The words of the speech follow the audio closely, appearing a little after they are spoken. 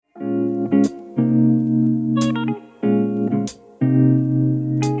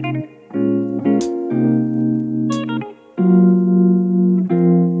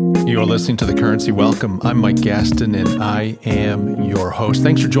listening to The Currency. Welcome. I'm Mike Gaston, and I am your host.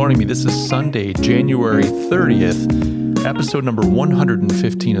 Thanks for joining me. This is Sunday, January 30th, episode number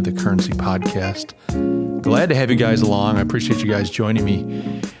 115 of The Currency Podcast. Glad to have you guys along. I appreciate you guys joining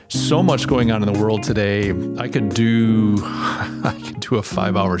me. So much going on in the world today. I could do a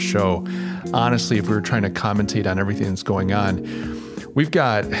 5-hour show, honestly, if we were trying to commentate on everything that's going on. We've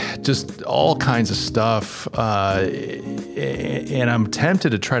got just all kinds of stuff, and I'm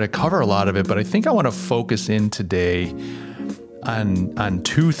tempted to try to cover a lot of it, but I think I want to focus in today on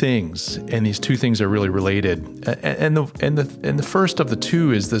two things, and these two things are really related. And the first of the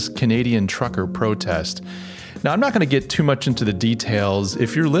two is this Canadian trucker protest. Now, I'm not going to get too much into the details.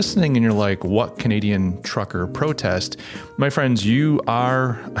 If you're listening and you're like, what Canadian trucker protest? My friends, you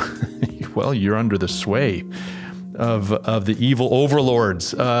are, well, you're under the sway of the evil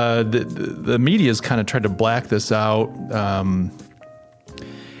overlords. The media's kind of tried to black this out.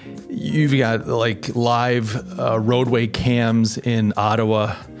 You've got like live roadway cams in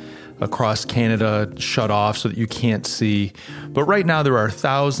Ottawa, across Canada, shut off so that you can't see. But right now there are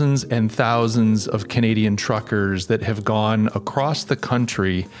thousands and thousands of Canadian truckers that have gone across the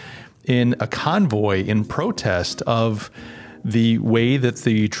country in a convoy in protest of the way that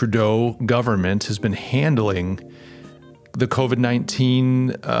the Trudeau government has been handling the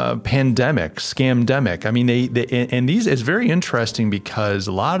COVID-19 pandemic, scamdemic. I mean, and these, it's very interesting because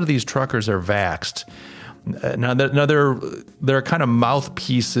a lot of these truckers are vaxxed. Now they're kind of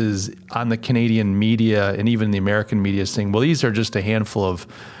mouthpieces on the Canadian media and even the American media saying, well, these are just a handful of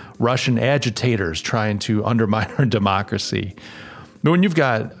Russian agitators trying to undermine our democracy. But when you've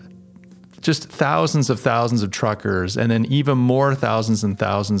got just thousands of truckers and then even more thousands and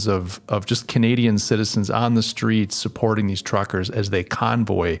thousands of just Canadian citizens on the streets supporting these truckers as they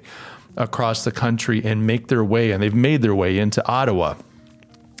convoy across the country and make their way, and they've made their way into Ottawa,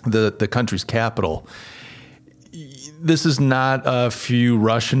 the country's capital. This is not a few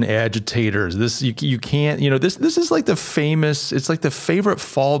Russian agitators. This you can't, this is like the famous, it's like the favorite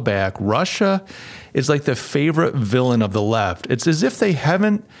fallback. Russia is like the favorite villain of the left. It's as if they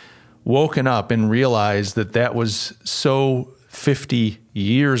haven't woken up and realized that was so 50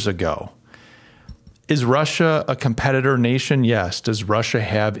 years ago. Is Russia a competitor nation? Yes. Does Russia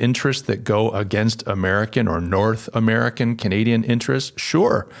have interests that go against American or North American, Canadian interests?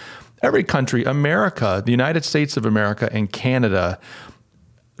 Sure. Every country, America, the United States of America and Canada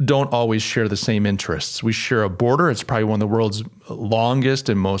don't always share the same interests. We share a border. It's probably one of the world's longest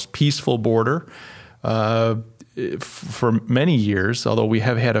and most peaceful border. For many years, although we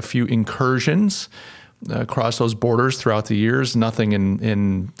have had a few incursions across those borders throughout the years, nothing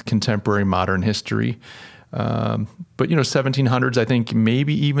in contemporary modern history. But 1700s, I think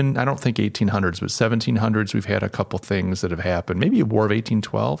maybe even, I don't think 1800s, but 1700s, we've had a couple things that have happened. Maybe a War of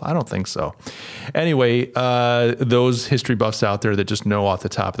 1812? I don't think so. Anyway, those history buffs out there that just know off the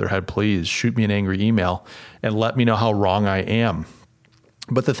top of their head, please shoot me an angry email and let me know how wrong I am.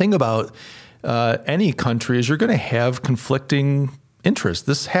 But the thing about any country is you're going to have conflicting interests.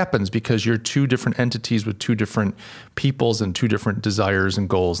 This happens because you're two different entities with two different peoples and two different desires and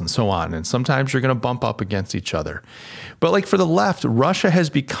goals and so on. And sometimes you're going to bump up against each other. But like for the left, Russia has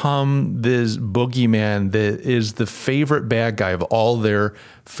become this boogeyman that is the favorite bad guy of all their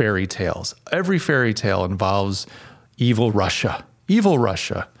fairy tales. Every fairy tale involves evil Russia. Evil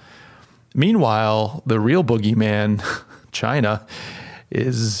Russia. Meanwhile, the real boogeyman, China,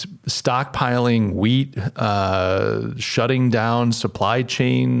 is stockpiling wheat, shutting down supply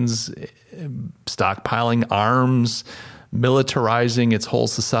chains, stockpiling arms, militarizing its whole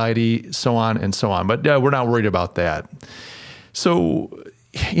society, so on and so on. But we're not worried about that. So,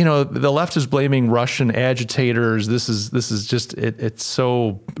 the left is blaming Russian agitators. This is just, it's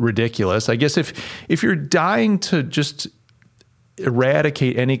so ridiculous. I guess if you're dying to just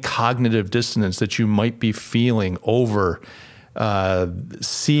eradicate any cognitive dissonance that you might be feeling over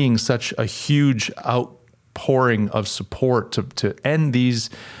seeing such a huge outpouring of support to end these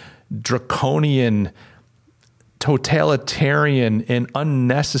draconian, totalitarian, and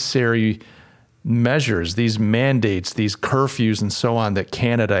unnecessary measures, these mandates, these curfews, and so on that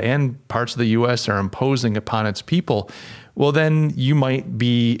Canada and parts of the U.S. are imposing upon its people, well, then you might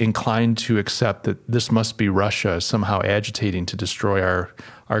be inclined to accept that this must be Russia somehow agitating to destroy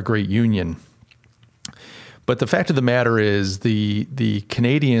our great union. But the fact of the matter is the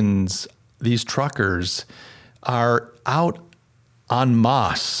Canadians, these truckers, are out en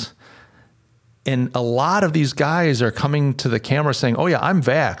masse. And a lot of these guys are coming to the camera saying, oh, yeah, I'm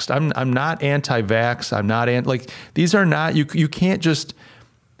vaxxed. I'm not anti-vax. I'm not these are not, you can't just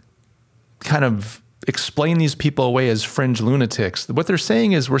kind of explain these people away as fringe lunatics. What they're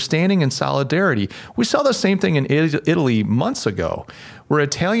saying is we're standing in solidarity. We saw the same thing in Italy months ago, where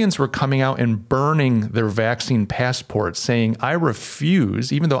Italians were coming out and burning their vaccine passports, saying, I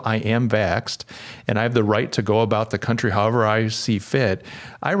refuse, even though I am vaxxed and I have the right to go about the country however I see fit,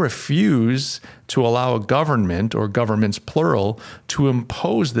 I refuse to allow a government, or governments plural, to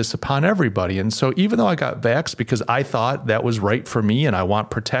impose this upon everybody. And so even though I got vaxxed because I thought that was right for me and I want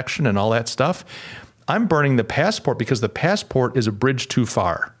protection and all that stuff, I'm burning the passport because the passport is a bridge too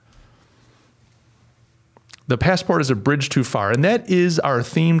far. The passport is a bridge too far. And that is our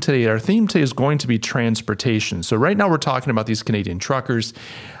theme today. Our theme today is going to be transportation. So right now we're talking about these Canadian truckers.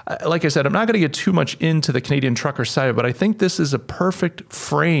 Like I said, I'm not going to get too much into the Canadian trucker side, but I think this is a perfect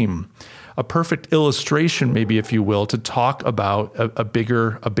frame, a perfect illustration, maybe, if you will, to talk about a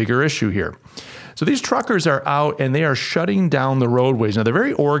bigger issue here. So these truckers are out and they are shutting down the roadways. Now, they're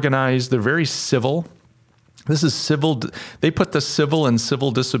very organized. They're very civil. This is civil. They put the civil and civil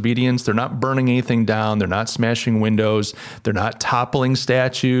disobedience. They're not burning anything down. They're not smashing windows. They're not toppling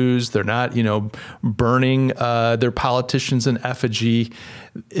statues. They're not, burning their politicians in effigy.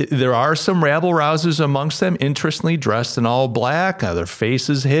 There are some rabble-rousers amongst them, interestingly dressed in all black, their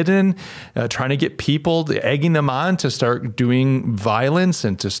faces hidden, trying to get people, egging them on to start doing violence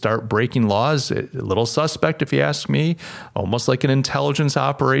and to start breaking laws. A little suspect, if you ask me, almost like an intelligence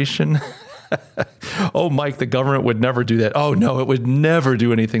operation. Oh, Mike, the government would never do that. Oh, no, it would never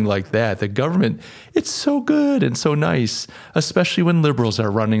do anything like that. The government, it's so good and so nice, especially when liberals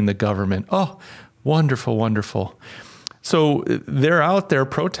are running the government. Oh, wonderful, wonderful. So they're out there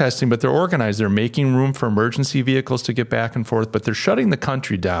protesting, but they're organized. They're making room for emergency vehicles to get back and forth, but they're shutting the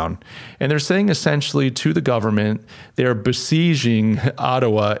country down. And they're saying essentially to the government, they're besieging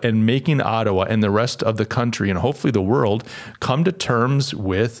Ottawa and making Ottawa and the rest of the country and hopefully the world come to terms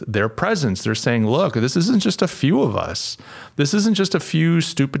with their presence. They're saying, look, this isn't just a few of us. This isn't just a few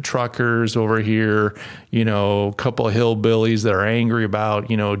stupid truckers over here, a couple of hillbillies that are angry about,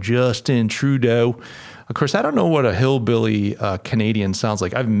 Justin Trudeau. Of course, I don't know what a hillbilly Canadian sounds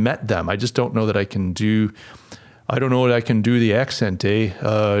like. I've met them. I just don't know that I can do the accent,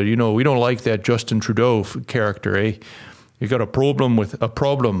 eh? We don't like that Justin Trudeau character, eh? You got a problem with a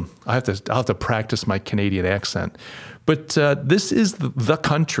problem. I'll have to practice my Canadian accent. But this is the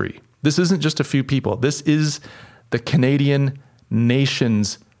country. This isn't just a few people. This is the Canadian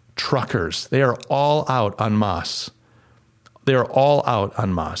nation's truckers. They are all out en masse. They are all out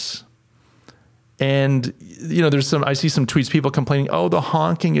en masse. And, I see some tweets, people complaining, oh, the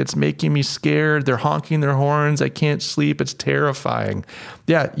honking, it's making me scared. They're honking their horns. I can't sleep. It's terrifying.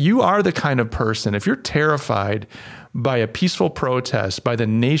 Yeah, you are the kind of person, if you're terrified by a peaceful protest, by the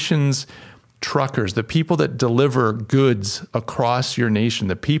nation's truckers, the people that deliver goods across your nation,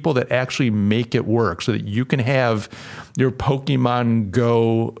 the people that actually make it work so that you can have your Pokemon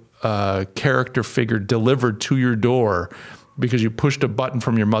Go character figure delivered to your door because you pushed a button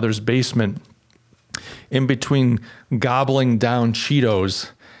from your mother's basement in between gobbling down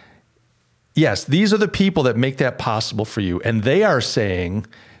Cheetos. Yes, these are the people that make that possible for you. And they are saying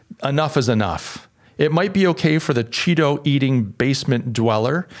enough is enough. It might be okay for the Cheeto-eating basement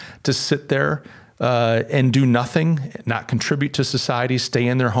dweller to sit there and do nothing, not contribute to society, stay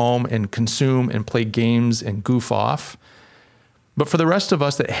in their home and consume and play games and goof off. But for the rest of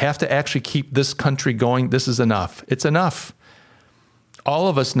us that have to actually keep this country going, this is enough. It's enough. All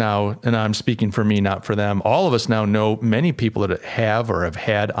of us now, and I'm speaking for me, not for them, all of us now know many people that have or have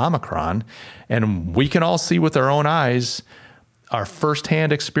had Omicron, and we can all see with our own eyes, our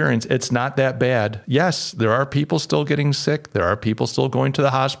firsthand experience, it's not that bad. Yes, there are people still getting sick. There are people still going to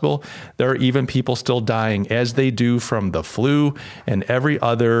the hospital. There are even people still dying, as they do from the flu and every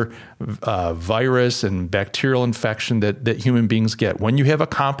other virus and bacterial infection that human beings get. When you have a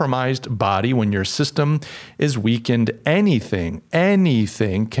compromised body, when your system is weakened, anything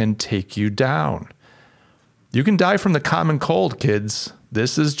can take you down. You can die from the common cold, kids.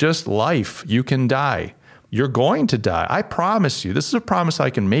 This is just life. You can die. You're going to die. I promise you. This is a promise I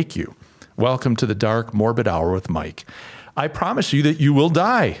can make you. Welcome to the dark, morbid hour with Mike. I promise you that you will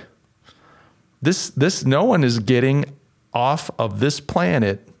die. This no one is getting off of this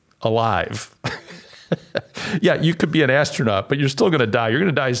planet alive. Yeah, you could be an astronaut, but you're still going to die. You're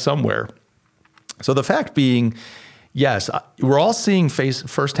going to die somewhere. So the fact being, yes, we're all seeing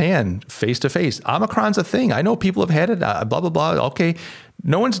firsthand, face to face. Omicron's a thing. I know people have had it, blah, blah, blah. Okay,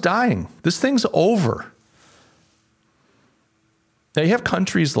 no one's dying. This thing's over. Now, you have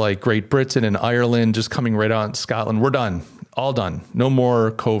countries like Great Britain and Ireland just coming right out, Scotland. We're done. All done. No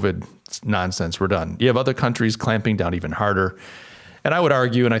more COVID nonsense. We're done. You have other countries clamping down even harder. And I would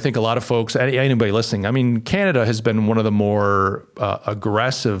argue, and I think a lot of folks, anybody listening, I mean, Canada has been one of the more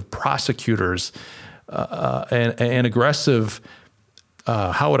aggressive prosecutors and aggressive,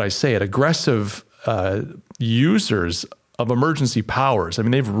 how would I say it, aggressive users of emergency powers. I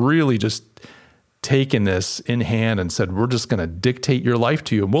mean, they've really just taken this in hand and said, we're just going to dictate your life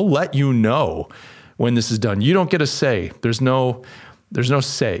to you, and we'll let you know when this is done. You don't get a say. There's no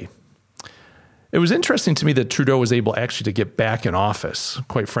say. It was interesting to me that Trudeau was able actually to get back in office,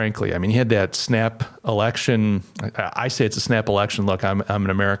 quite frankly. I mean, he had that snap election. I say it's a snap election. Look, I'm an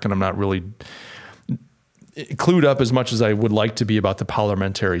American. I'm not really clued up as much as I would like to be about the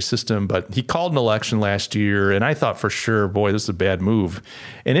parliamentary system, but he called an election last year, and I thought for sure, boy, this is a bad move.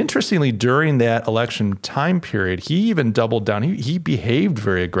 And interestingly, during that election time period, he even doubled down. He behaved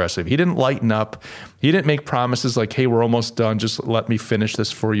very aggressive. He didn't lighten up. He didn't make promises like, hey, we're almost done. Just let me finish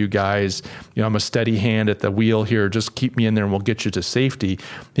this for you guys. You know, I'm a steady hand at the wheel here. Just keep me in there and we'll get you to safety.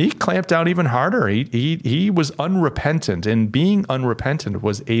 He clamped down even harder. He was unrepentant, and being unrepentant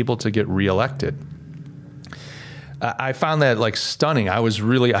was able to get reelected. I found that like stunning. I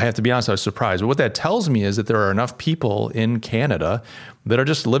have to be honest, I was surprised. But what that tells me is that there are enough people in Canada that are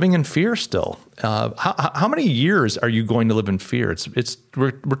just living in fear still. How many years are you going to live in fear?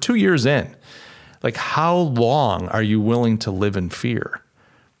 We're 2 years in. Like, how long are you willing to live in fear?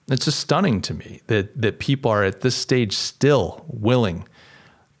 It's just stunning to me that people are at this stage still willing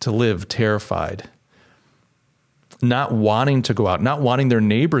to live terrified, not wanting to go out, not wanting their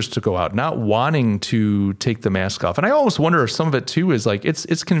neighbors to go out, not wanting to take the mask off. And I almost wonder if some of it too is like,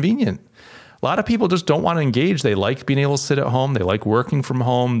 it's convenient. A lot of people just don't want to engage. They like being able to sit at home. They like working from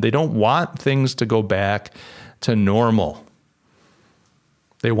home. They don't want things to go back to normal.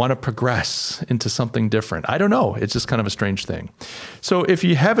 They want to progress into something different. I don't know. It's just kind of a strange thing. So if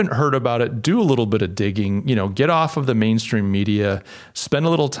you haven't heard about it, do a little bit of digging, get off of the mainstream media, spend a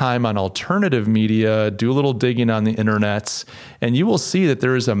little time on alternative media, do a little digging on the internets, and you will see that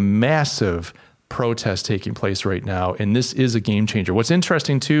there is a massive protest taking place right now, and this is a game changer. What's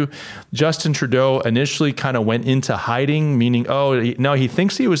interesting too, Justin Trudeau initially kind of went into hiding, meaning, he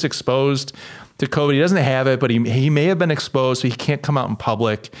thinks he was exposed to COVID. He doesn't have it, but he may have been exposed, so he can't come out in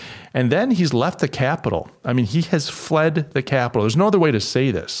public. And then he's left the Capitol. I mean, he has fled the Capitol. There's no other way to say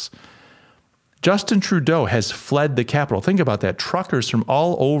this. Justin Trudeau has fled the Capitol. Think about that. Truckers from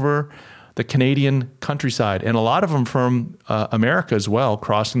all over the Canadian countryside, and a lot of them from America as well,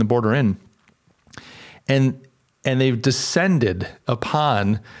 crossing the border in. And they've descended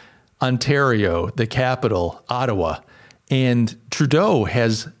upon Ontario, the capital, Ottawa, and Trudeau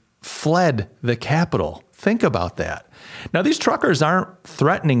has fled the Capitol. Think about that. Now, these truckers aren't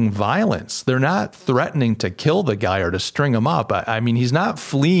threatening violence. They're not threatening to kill the guy or to string him up. I mean, he's not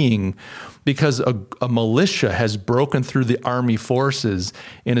fleeing because a militia has broken through the army forces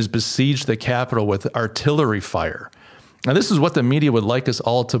and has besieged the Capitol with artillery fire. Now, this is what the media would like us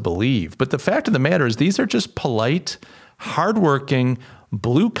all to believe. But the fact of the matter is these are just polite, hardworking,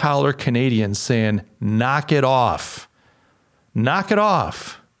 blue-collar Canadians saying, knock it off. Knock it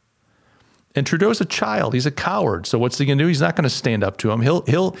off. And Trudeau's a child. He's a coward. So what's he going to do? He's not going to stand up to him.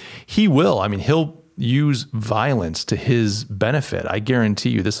 He'll use violence to his benefit. I guarantee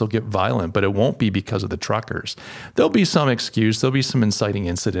you this will get violent, but it won't be because of the truckers. There'll be some excuse. There'll be some inciting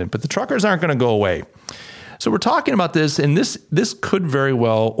incident, but the truckers aren't going to go away. So we're talking about this, and this could very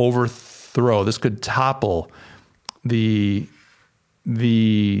well overthrow. This could topple the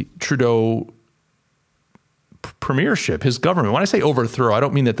Trudeau premiership, his government. When I say overthrow, I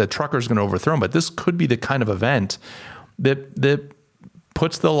don't mean that the truckers are going to overthrow him, but this could be the kind of event that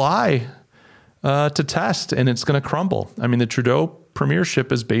puts the lie to test, and it's going to crumble. I mean, the Trudeau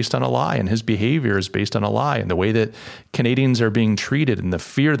premiership is based on a lie, and his behavior is based on a lie, and the way that Canadians are being treated and the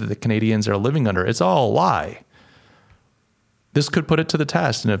fear that the Canadians are living under, it's all a lie. This could put it to the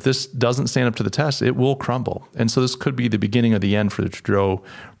test, and if this doesn't stand up to the test, it will crumble. And so this could be the beginning of the end for the Trudeau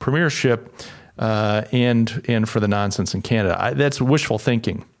premiership, and for the nonsense in Canada. That's wishful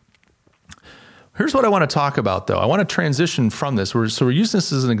thinking. Here's what I want to talk about, though. I want to transition from this. We're using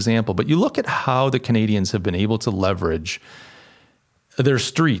this as an example, but you look at how the Canadians have been able to leverage their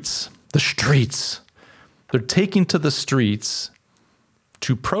streets, the streets. They're taking to the streets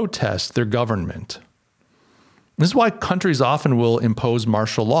to protest their government. This is why countries often will impose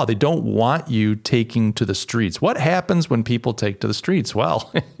martial law. They don't want you taking to the streets. What happens when people take to the streets?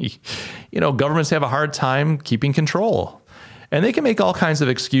 Well, governments have a hard time keeping control. And they can make all kinds of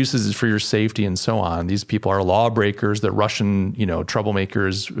excuses for your safety and so on. These people are lawbreakers, they're Russian,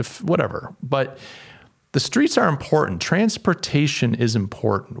 troublemakers, whatever. But the streets are important. Transportation is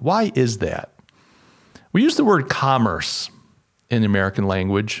important. Why is that? We use the word commerce in the American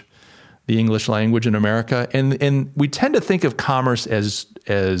language, the English language in America. And we tend to think of commerce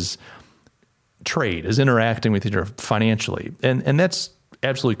as trade, as interacting with each other financially. And that's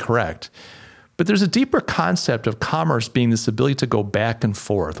absolutely correct. But there's a deeper concept of commerce being this ability to go back and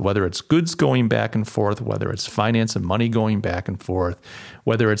forth, whether it's goods going back and forth, whether it's finance and money going back and forth,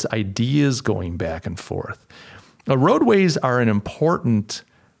 whether it's ideas going back and forth. Now, roadways are an important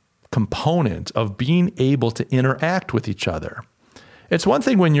component of being able to interact with each other. It's one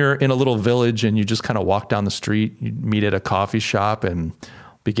thing when you're in a little village and you just kind of walk down the street, you meet at a coffee shop and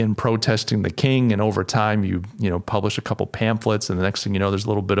begin protesting the king, and over time you publish a couple pamphlets, and the next thing you know, there's a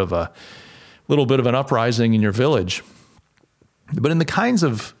little bit of an uprising in your village. But in the kinds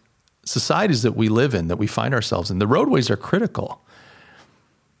of societies that we live in, that we find ourselves in, the roadways are critical.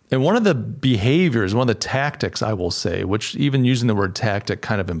 And one of the behaviors, one of the tactics, I will say, which even using the word tactic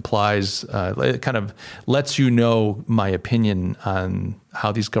kind of implies, it kind of lets you know my opinion on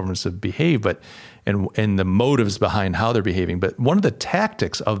how these governments have behaved, and the motives behind how they're behaving. But one of the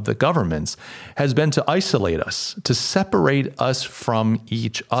tactics of the governments has been to isolate us, to separate us from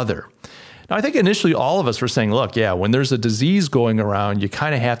each other. Now, I think initially all of us were saying, look, yeah, when there's a disease going around, you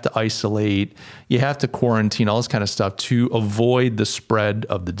kind of have to isolate, you have to quarantine, all this kind of stuff to avoid the spread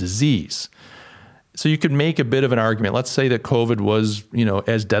of the disease. So you could make a bit of an argument. Let's say that COVID was,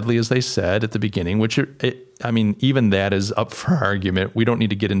 as deadly as they said at the beginning, which even that is up for argument. We don't need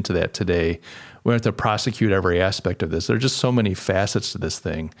to get into that today. We have to prosecute every aspect of this. There are just so many facets to this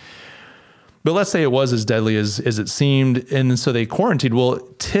thing. But let's say it was as deadly as it seemed, and so they quarantined. Well,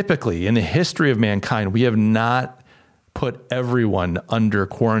 typically in the history of mankind, we have not put everyone under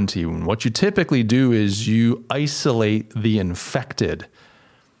quarantine. What you typically do is you isolate the infected.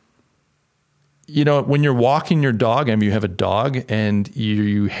 When you're walking your dog, you have a dog and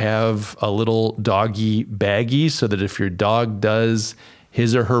you have a little doggy baggie so that if your dog does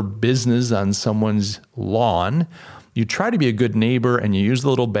his or her business on someone's lawn, you try to be a good neighbor and you use the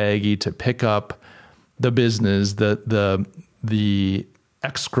little baggie to pick up the business, the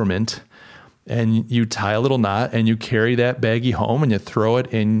excrement, and you tie a little knot and you carry that baggie home and you throw it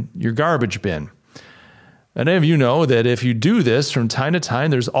in your garbage bin. And any of you know that if you do this from time to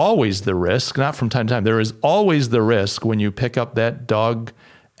time, there's always the risk, not from time to time, there is always the risk when you pick up that dog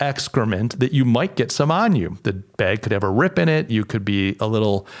excrement that you might get some on you. The bag could have a rip in it. You could be a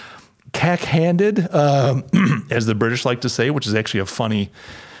little cack-handed, as the British like to say, which is actually a funny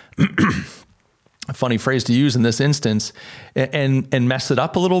phrase to use in this instance, and mess it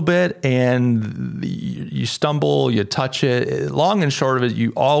up a little bit, and you stumble, you touch it. Long and short of it,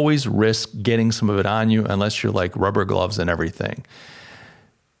 you always risk getting some of it on you unless you're like rubber gloves and everything.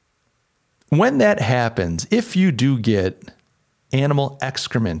 When that happens, if you do get animal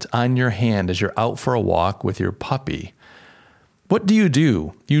excrement on your hand as you're out for a walk with your puppy, what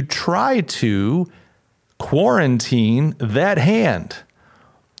do? You try to quarantine that hand.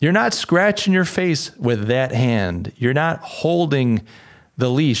 You're not scratching your face with that hand. You're not holding the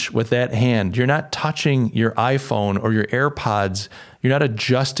leash with that hand. You're not touching your iPhone or your AirPods. You're not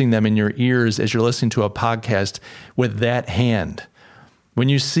adjusting them in your ears as you're listening to a podcast with that hand. When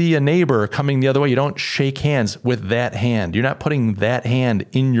you see a neighbor coming the other way, you don't shake hands with that hand. You're not putting that hand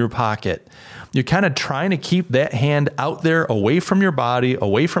in your pocket. You're kind of trying to keep that hand out there, away from your body,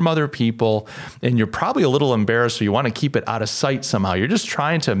 away from other people, and you're probably a little embarrassed, so you want to keep it out of sight somehow. You're just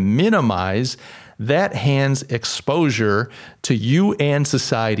trying to minimize that hand's exposure to you and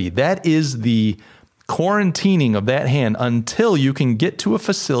society. That is the quarantining of that hand until you can get to a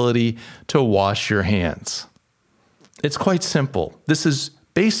facility to wash your hands. It's quite simple. This is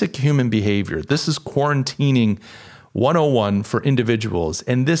basic human behavior. This is quarantining 101 for individuals.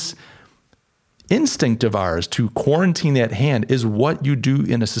 And this instinct of ours to quarantine that hand is what you do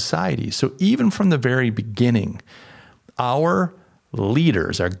in a society. So even from the very beginning, our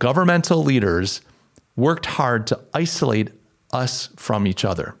leaders, our governmental leaders, worked hard to isolate us from each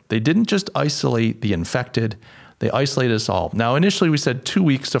other. They didn't just isolate the infected, they isolated us all. Now, initially we said 2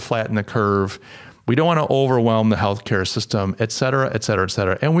 weeks to flatten the curve. We don't want to overwhelm the healthcare system, et cetera, et cetera, et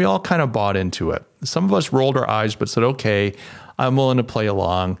cetera. And we all kind of bought into it. Some of us rolled our eyes, but said, okay, I'm willing to play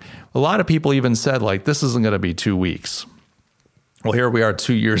along. A lot of people even said, this isn't going to be 2 weeks. Well, here we are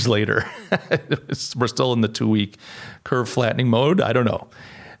 2 years later. We're still in the 2-week curve flattening mode. I don't know.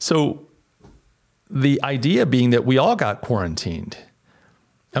 So the idea being that we all got quarantined.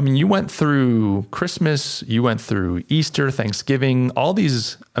 You went through Christmas, you went through Easter, Thanksgiving, all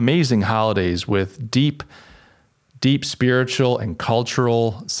these amazing holidays with deep spiritual and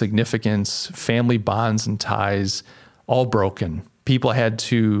cultural significance, family bonds and ties, all broken. People had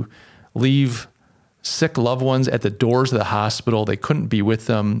to leave sick loved ones at the doors of the hospital. They couldn't be with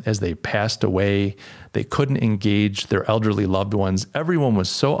them as they passed away. They couldn't engage their elderly loved ones. Everyone was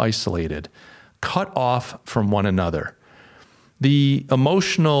so isolated, cut off from one another. The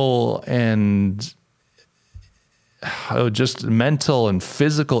emotional and just mental and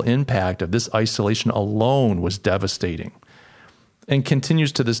physical impact of this isolation alone was devastating and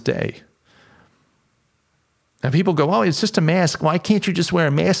continues to this day. And people go, oh, it's just a mask. Why can't you just wear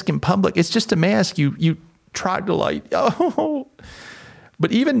a mask in public? It's just a mask. You troglodyte. Oh.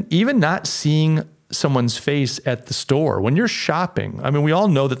 But even not seeing someone's face at the store, when you're shopping, I mean, we all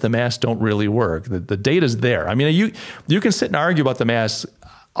know that the masks don't really work. The data's there. I mean, you can sit and argue about the masks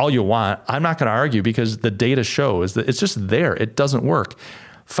all you want. I'm not going to argue because the data shows that it's just there. It doesn't work.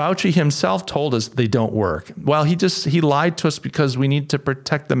 Fauci himself told us they don't work. Well, he lied to us because we need to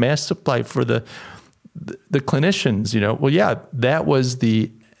protect the mask supply for the clinicians, Well, yeah, that was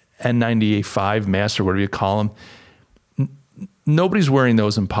the N95 masks or whatever you call them. Nobody's wearing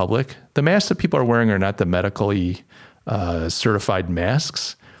those in public. The masks that people are wearing are not the medically certified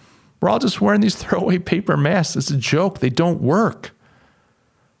masks. We're all just wearing these throwaway paper masks. It's a joke. They don't work.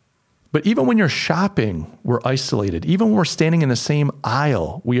 But even when you're shopping, we're isolated. Even when we're standing in the same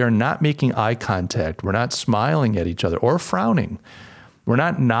aisle, we are not making eye contact. We're not smiling at each other or frowning. We're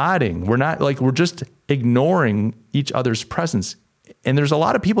not nodding. We're just ignoring each other's presence. And there's a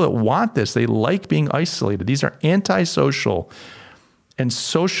lot of people that want this. They like being isolated. These are antisocial and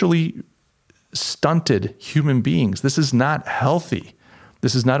socially stunted human beings. This is not healthy.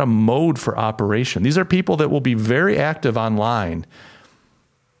 This is not a mode for operation. These are people that will be very active online,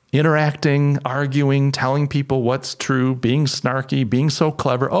 interacting, arguing, telling people what's true, being snarky, being so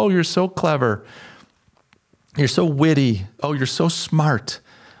clever. Oh, you're so clever. You're so witty. Oh, you're so smart.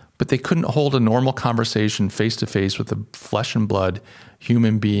 But they couldn't hold a normal conversation face to face with a flesh and blood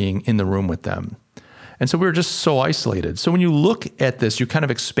human being in the room with them. And so we were just so isolated. So when you look at this, you kind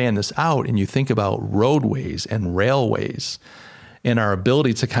of expand this out and you think about roadways and railways and our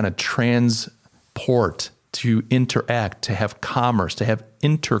ability to kind of transport, to interact, to have commerce, to have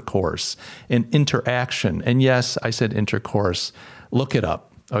intercourse and interaction. And yes, I said intercourse. Look it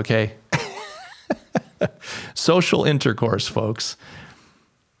up, okay? Social intercourse, folks.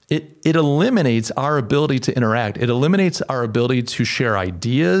 It eliminates our ability to interact. It eliminates our ability to share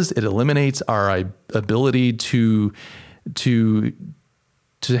ideas. It eliminates our ability to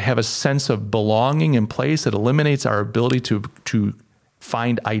have a sense of belonging in place. It eliminates our ability to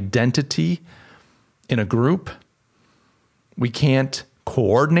find identity in a group. We can't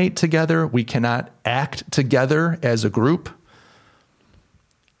coordinate together. We cannot act together as a group.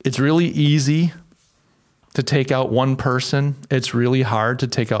 It's really easy to take out one person. It's really hard to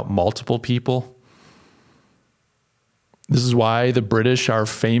take out multiple people. This is why the British are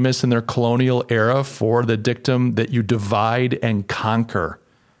famous in their colonial era for the dictum that you divide and conquer.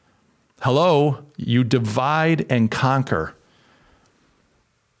 Hello, you divide and conquer.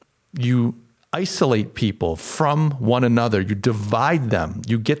 You isolate people from one another. You divide them.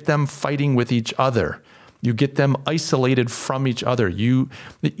 You get them fighting with each other. You get them isolated from each other. You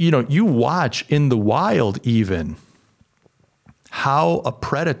watch in the wild even how a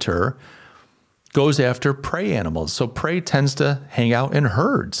predator goes after prey animals. So prey tends to hang out in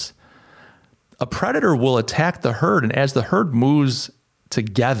herds. A predator will attack the herd, and as the herd moves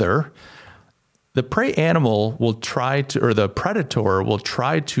together, the prey animal will the predator will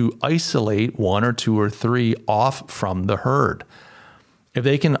try to isolate one or two or three off from the herd. If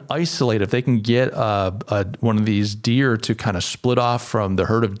they can isolate, if they can get one of these deer to kind of split off from the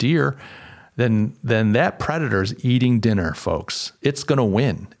herd of deer, then that predator's eating dinner, folks. It's going to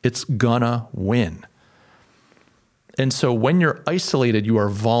win. It's going to win. And so when you're isolated, you are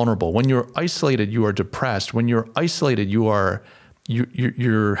vulnerable. When you're isolated, you are depressed. When you're isolated,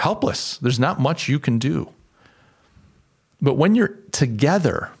 you're helpless. There's not much you can do. But when you're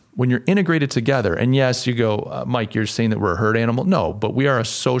together, when you're integrated together, and yes, you go, Mike, you're saying that we're a herd animal? No, but we are a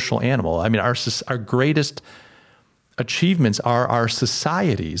social animal. I mean, our greatest achievements are our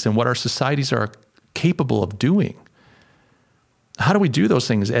societies and what our societies are capable of doing. How do we do those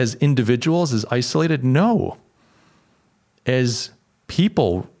things? As individuals, as isolated? No. As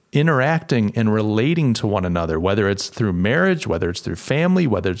people interacting and relating to one another, whether it's through marriage, whether it's through family,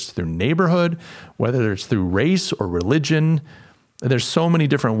 whether it's through neighborhood, whether it's through race or religion. There's so many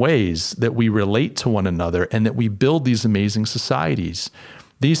different ways that we relate to one another and that we build these amazing societies.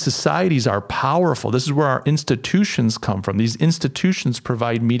 These societies are powerful. This is where our institutions come from. These institutions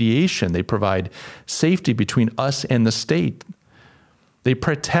provide mediation. They provide safety between us and the state. They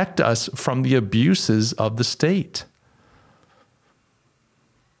protect us from the abuses of the state.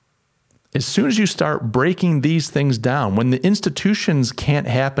 As soon as you start breaking these things down, when the institutions can't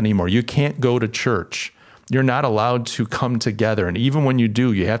happen anymore, you can't go to church, you're not allowed to come together. And even when you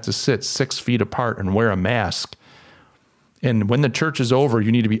do, you have to sit 6 feet apart and wear a mask. And when the church is over,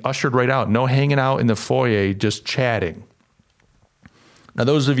 you need to be ushered right out. No hanging out in the foyer, just chatting. Now,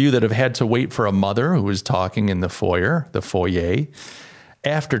 those of you that have had to wait for a mother who is talking in the foyer,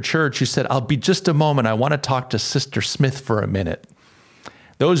 after church, you said, I'll be just a moment. I want to talk to Sister Smith for a minute.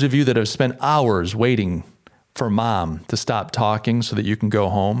 Those of you that have spent hours waiting for mom to stop talking so that you can go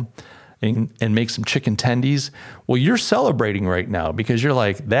home and make some chicken tendies, well, you're celebrating right now because you're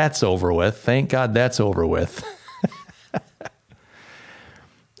like, that's over with. Thank God that's over with.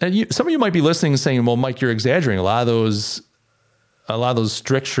 And some of you might be listening and saying, well, Mike, you're exaggerating. A lot of those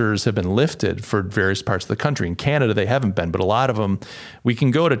strictures have been lifted for various parts of the country. In Canada, they haven't been, but a lot of them, we can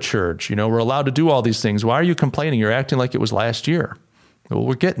go to church. We're allowed to do all these things. Why are you complaining? You're acting like it was last year. Well,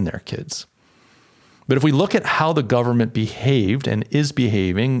 we're getting there, kids. But if we look at how the government behaved and is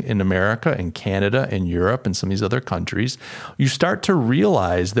behaving in America and Canada and Europe and some of these other countries, you start to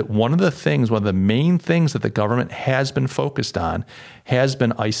realize that one of the main things that the government has been focused on has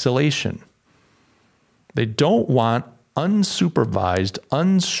been isolation. They don't want unsupervised,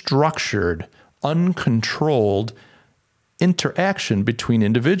 unstructured, uncontrolled interaction between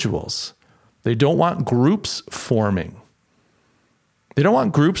individuals. They don't want groups forming.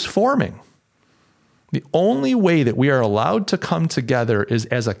 The only way that we are allowed to come together is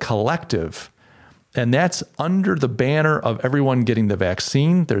as a collective, and that's under the banner of everyone getting the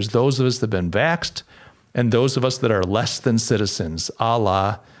vaccine. There's those of us that have been vaxxed, and those of us that are less than citizens, a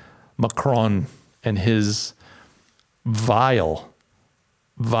la Macron and his vile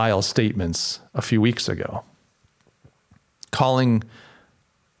statements a few weeks ago, calling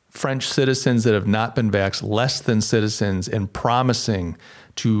French citizens that have not been vaxxed less than citizens and promising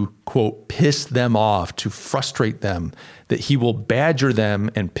to, quote, piss them off, to frustrate them, that he will badger them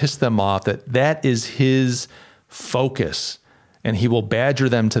and piss them off, that is his focus, and he will badger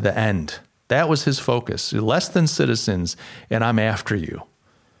them to the end. That was his focus. You're less than citizens, and I'm after you.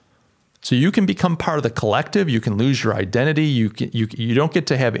 So you can become part of the collective. You can lose your identity. You don't get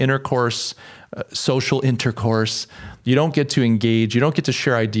to have intercourse, social intercourse. You don't get to engage. You don't get to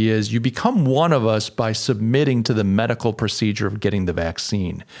share ideas. You become one of us by submitting to the medical procedure of getting the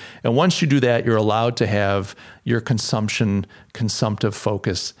vaccine. And once you do that, you're allowed to have your consumptive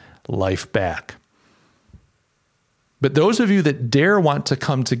focus life back. But those of you that dare want to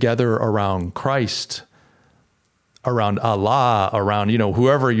come together around Christ, around Allah, around,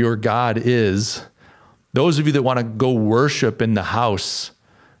 whoever your God is, those of you that want to go worship in the house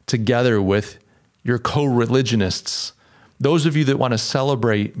together with your co-religionists, those of you that want to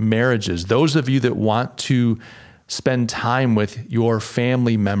celebrate marriages, those of you that want to spend time with your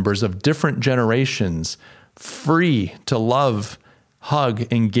family members of different generations, free to love,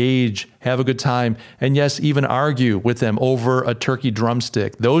 hug, engage, have a good time, and yes, even argue with them over a turkey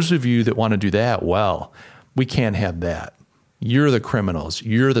drumstick. Those of you that want to do that, well, we can't have that. You're the criminals.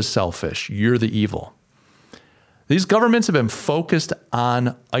 You're the selfish. You're the evil. These governments have been focused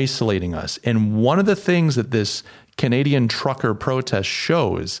on isolating us. And one of the things that this Canadian trucker protest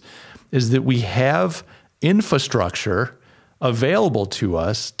shows is that we have infrastructure available to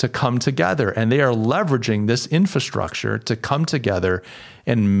us to come together. And they are leveraging this infrastructure to come together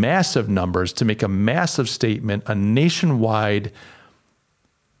in massive numbers to make a massive statement, a nationwide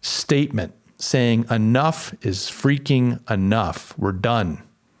statement saying enough is freaking enough. We're done.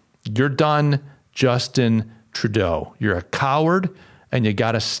 You're done, Justin Trudeau. You're a coward and you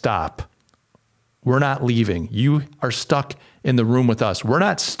got to stop. We're not leaving. You are stuck in the room with us. We're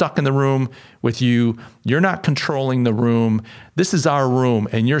not stuck in the room with you. You're not controlling the room. This is our room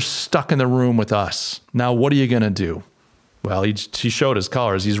and you're stuck in the room with us. Now, what are you going to do? Well, he showed his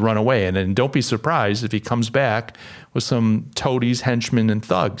colors. He's run away. And then don't be surprised if he comes back with some toadies, henchmen, and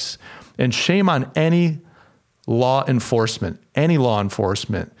thugs. And shame on any law enforcement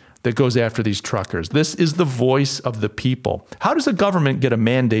that goes after these truckers. This is the voice of the people. How does a government get a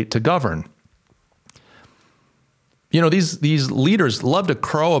mandate to govern? These leaders love to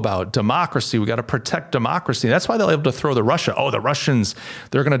crow about democracy. We got to protect democracy. That's why they're able to throw the Russia. Oh, the Russians,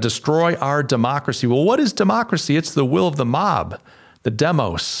 they're going to destroy our democracy. Well, what is democracy? It's the will of the mob, the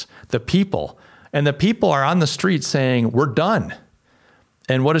demos, the people. And the people are on the street saying, we're done.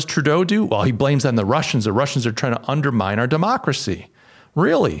 And what does Trudeau do? Well, he blames on the Russians. The Russians are trying to undermine our democracy.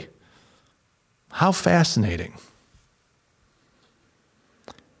 Really? How fascinating.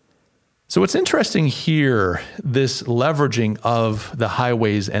 So it's interesting here, this leveraging of the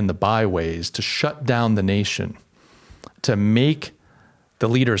highways and the byways to shut down the nation, to make the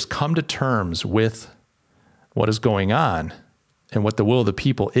leaders come to terms with what is going on and what the will of the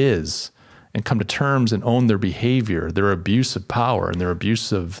people is, and come to terms and own their behavior, their abuse of power and their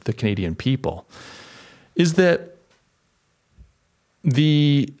abuse of the Canadian people, is that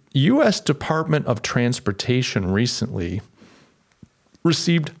the U.S. Department of Transportation recently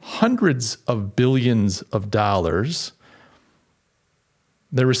received hundreds of billions of dollars.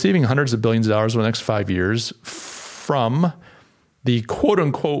 They're receiving hundreds of billions of dollars over the next 5 years from the quote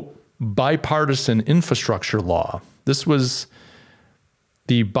unquote bipartisan infrastructure law. This was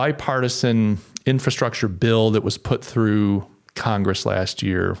the bipartisan infrastructure bill that was put through Congress last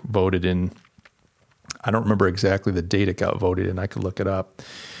year, voted in. I don't remember exactly the date it got voted in. I could look it up.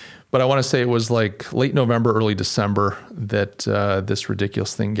 But I want to say it was like late November, early December that this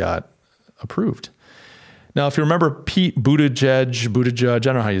ridiculous thing got approved. Now, if you remember Pete Buttigieg, I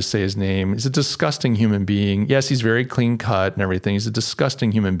don't know how you say his name. He's a disgusting human being. Yes, he's very clean cut and everything. He's a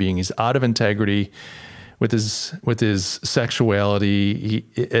disgusting human being. He's out of integrity with his sexuality.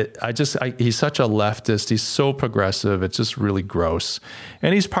 He's such a leftist. He's so progressive. It's just really gross.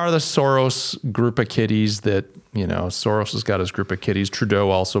 And he's part of the Soros group of kiddies that, Soros has got his group of kiddies.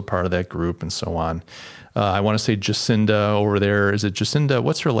 Trudeau also part of that group and so on. I want to say Jacinda over there. Is it Jacinda?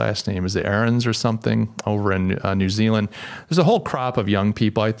 What's her last name? Is it Aarons or something over in New Zealand? There's a whole crop of young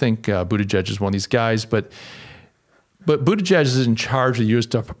people. I think Buttigieg is one of these guys, but Buttigieg is in charge of the U.S.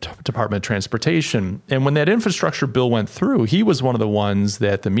 Department of Transportation. And when that infrastructure bill went through, he was one of the ones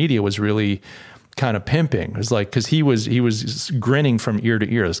that the media was really kind of pimping. It was like, because he was grinning from ear to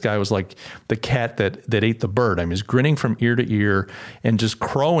ear. This guy was like the cat that ate the bird. I mean, he's grinning from ear to ear and just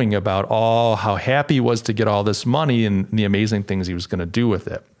crowing about how happy he was to get all this money and the amazing things he was going to do with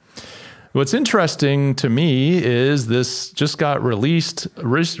it. What's interesting to me is this just got released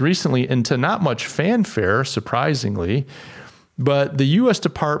recently into not much fanfare, surprisingly, but the U.S.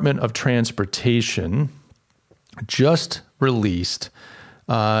 Department of Transportation just released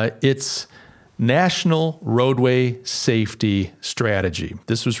its National Roadway Safety Strategy.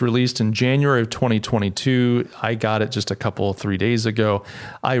 This was released in January of 2022. I got it just 3 days ago.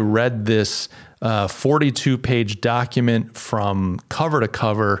 I read this 42-page document from cover to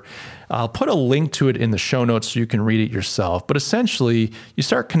cover. I'll put a link to it in the show notes so you can read it yourself. But essentially, you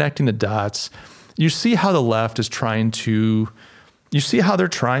start connecting the dots. You see how the left is they're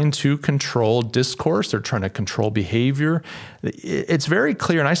trying to control discourse. They're trying to control behavior. It's very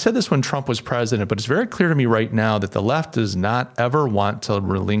clear, and I said this when Trump was president, but it's very clear to me right now that the left does not ever want to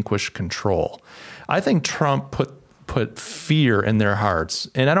relinquish control. I think Trump put fear in their hearts.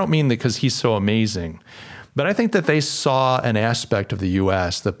 And I don't mean that because he's so amazing, but I think that they saw an aspect of the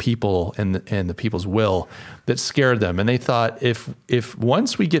U.S., the people and the people's will that scared them. And they thought if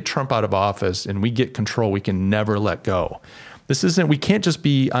once we get Trump out of office and we get control, we can never let go. We can't just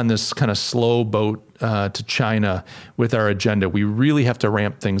be on this kind of slow boat to China with our agenda. We really have to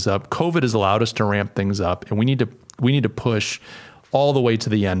ramp things up. COVID has allowed us to ramp things up, and we need to push all the way to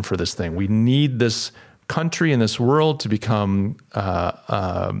the end for this thing. We need this country and this world to become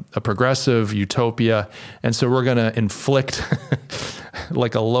a progressive utopia. And so we're going to inflict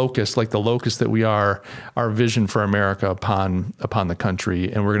like the locust that we are, our vision for America upon the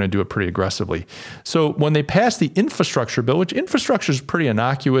country. And we're going to do it pretty aggressively. So when they passed the infrastructure bill, which infrastructure is pretty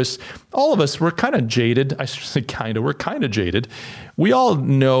innocuous, all of us, we're kind of jaded. I should say we're kind of jaded. We all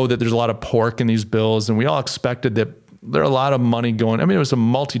know that there's a lot of pork in these bills, and we all expected that there are a lot of money going. I mean, it was a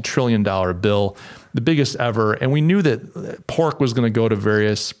multi-trillion-dollar bill, the biggest ever. And we knew that pork was going to go to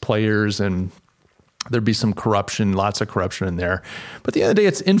various players and there'd be some corruption, lots of corruption in there. But at the end of the day,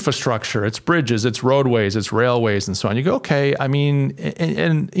 it's infrastructure, it's bridges, it's roadways, it's railways, and so on. You go, okay, I mean,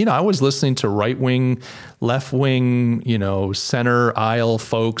 and I was listening to right-wing, left-wing, center aisle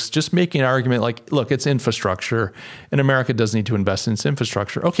folks just making an argument like, look, it's infrastructure, and America doesn't need to invest in its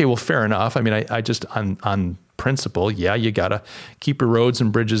infrastructure. Okay, well, fair enough. I mean, I just, on principle, yeah, you got to keep your roads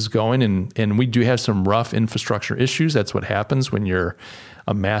and bridges going, and we do have some rough infrastructure issues. That's what happens when you're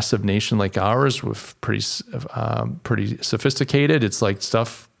a massive nation like ours with pretty sophisticated. It's like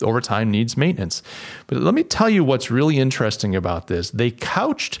stuff over time needs maintenance. But let me tell you what's really interesting about this. They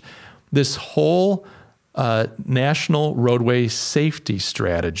couched this whole national roadway safety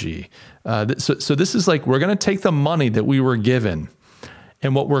strategy. So this is like, we're going to take the money that we were given,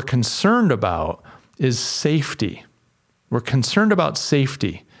 and what we're concerned about is safety. We're concerned about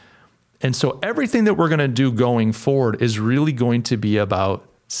safety. And so everything that we're going to do going forward is really going to be about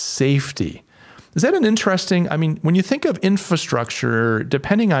safety. Is that an interesting, I mean, when you think of infrastructure,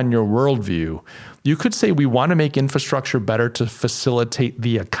 depending on your worldview, you could say we want to make infrastructure better to facilitate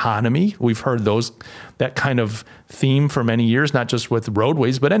the economy. We've heard that kind of theme for many years, not just with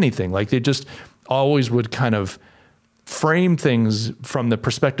roadways, but anything. Like they just always would kind of frame things from the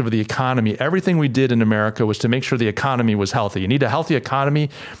perspective of the economy. Everything we did in America was to make sure the economy was healthy. You need a healthy economy,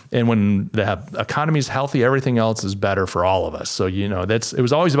 and when the economy is healthy, everything else is better for all of us. So, it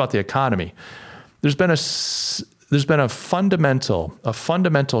was always about the economy. There's been a fundamental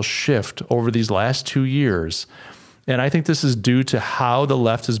shift over these last 2 years, and I think this is due to how the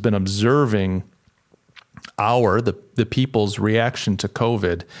left has been observing the people's reaction to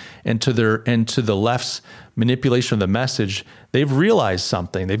COVID and to the left's manipulation of the message. They've realized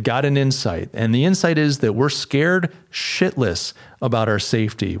something. They've got an insight. And the insight is that we're scared shitless about our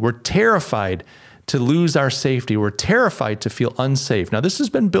safety. We're terrified to lose our safety. We're terrified to feel unsafe. Now, this has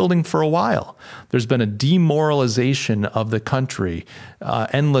been building for a while. There's been a demoralization of the country,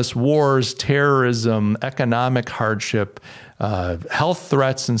 endless wars, terrorism, economic hardship, health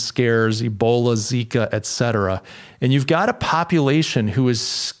threats and scares, Ebola, Zika, etc. And you've got a population who is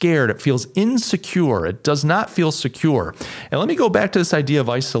scared. It feels insecure. It does not feel secure. And let me go back to this idea of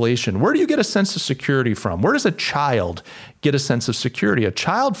isolation. Where do you get a sense of security from? Where does a child get a sense of security? A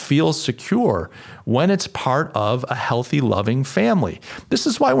child feels secure when it's part of a healthy, loving family. This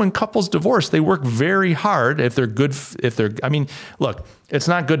is why when couples divorce, they work very hard look, it's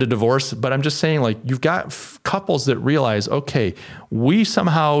not good to divorce, but I'm just saying, like, you've got couples that realize, okay, we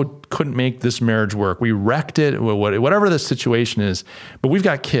somehow couldn't make this marriage work. We wrecked it, whatever the situation is, but we've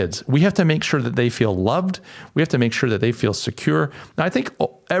got kids. We have to make sure that they feel loved. We have to make sure that they feel secure. Now, I think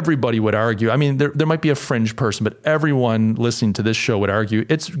everybody would argue, I mean, there might be a fringe person, but everyone listening to this show would argue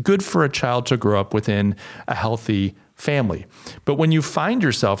it's good for a child to grow up within a healthy family. But when you find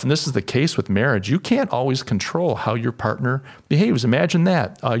yourself, and this is the case with marriage, you can't always control how your partner behaves. Imagine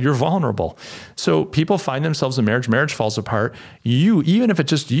that. You're vulnerable. So people find themselves in marriage falls apart. Even if it's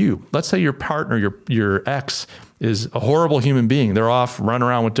just you, let's say your partner, your ex is a horrible human being. They're off running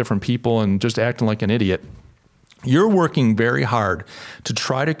around with different people and just acting like an idiot. You're working very hard to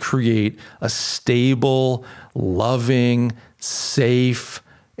try to create a stable, loving, safe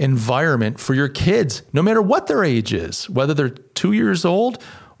environment for your kids, no matter what their age is, whether they're 2 years old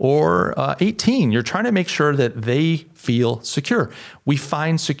or 18. You're trying to make sure that they feel secure. We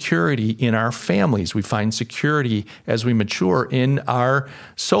find security in our families. We find security as we mature in our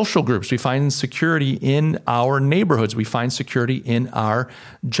social groups. We find security in our neighborhoods. We find security in our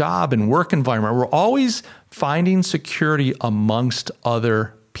job and work environment. We're always finding security amongst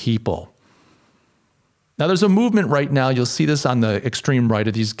other people. Now, there's a movement right now. You'll see this on the extreme right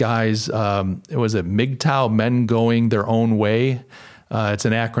of these guys. MGTOW, men going their own way. It's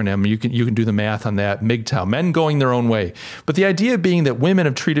an acronym. You can do the math on that. MGTOW, men going their own way. But the idea being that women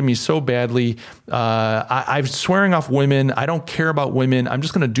have treated me so badly. I'm swearing off women. I don't care about women. I'm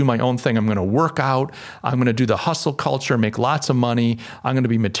just going to do my own thing. I'm going to work out. I'm going to do the hustle culture, make lots of money. I'm going to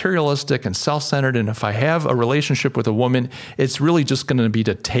be materialistic and self-centered. And if I have a relationship with a woman, it's really just going to be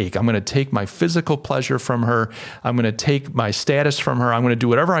to take. I'm going to take my physical pleasure from her. I'm going to take my status from her. I'm going to do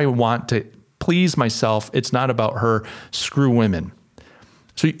whatever I want to please myself. It's not about her. Screw women.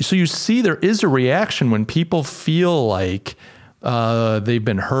 So you see there is a reaction when people feel like they've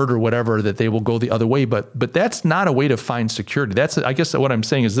been hurt or whatever, that they will go the other way. But that's not a way to find security. I guess what I'm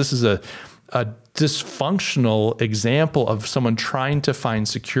saying is this is a dysfunctional example of someone trying to find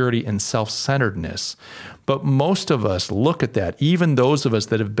security in self-centeredness. But most of us look at that, even those of us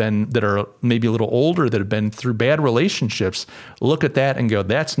that are maybe a little older, that have been through bad relationships, look at that and go,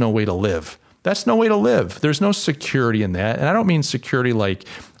 that's no way to live. That's no way to live. There's no security in that. And I don't mean security like,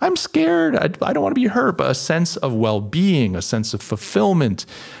 I'm scared, I don't want to be hurt, but a sense of well-being, a sense of fulfillment,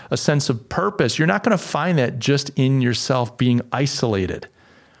 a sense of purpose. You're not going to find that just in yourself being isolated.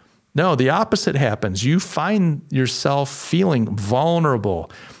 No, the opposite happens. You find yourself feeling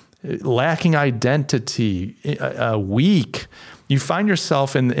vulnerable, lacking identity, weak. You find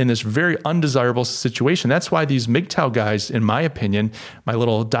yourself in this very undesirable situation. That's why these MGTOW guys, in my opinion, my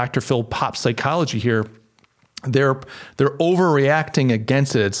little Dr. Phil pop psychology here, they're overreacting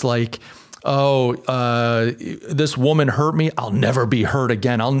against it. It's like, this woman hurt me. I'll never be hurt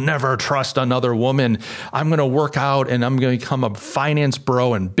again. I'll never trust another woman. I'm going to work out and I'm going to become a finance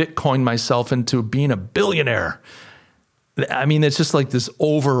bro and Bitcoin myself into being a billionaire. I mean, it's just like this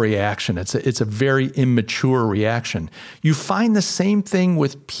overreaction. It's a very immature reaction. You find the same thing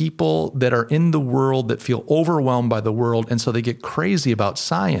with people that are in the world that feel overwhelmed by the world, and so they get crazy about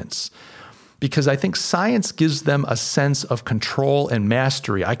science. because I think science gives them a sense of control and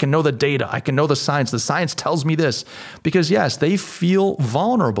mastery. I can know the data. I can know the science. The science tells me this. Because yes, they feel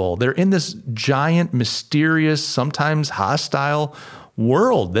vulnerable. They're in this giant, mysterious, sometimes hostile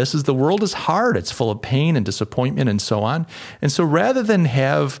world. The world is hard. It's full of pain and disappointment and so on. And so rather than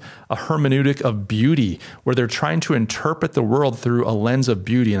have a hermeneutic of beauty where they're trying to interpret the world through a lens of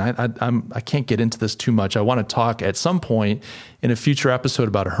beauty, and I can't get into this too much. I want to talk at some point in a future episode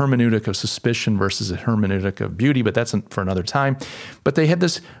about a hermeneutic of suspicion versus a hermeneutic of beauty, but that's for another time. But they had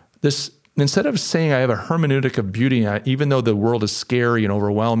this instead of saying I have a hermeneutic of beauty, even though the world is scary and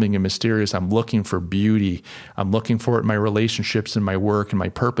overwhelming and mysterious, I'm looking for beauty. I'm looking for it in my relationships and my work and my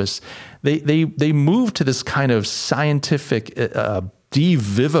purpose. They move to this kind of scientific,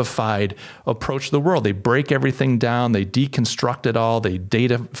 devivified approach to the world. They break everything down. They deconstruct it all. They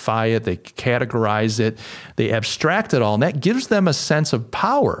datafy it. They categorize it. They abstract it all. And that gives them a sense of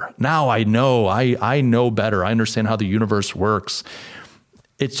power. Now I know better. I understand how the universe works.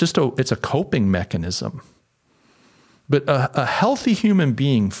 It's a coping mechanism. But a healthy human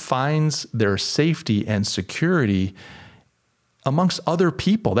being finds their safety and security amongst other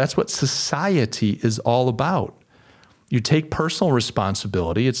people. That's what society is all about. You take personal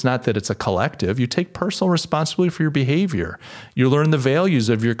responsibility. It's not that it's a collective. You take personal responsibility for your behavior. You learn the values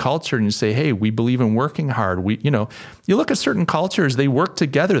of your culture and you say, hey, we believe in working hard. You look at certain cultures, they work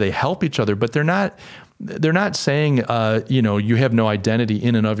together, they help each other, but they're not saying, you have no identity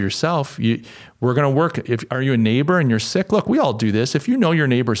in and of yourself. We're going to work. Are you a neighbor and you're sick? Look, we all do this. If you know your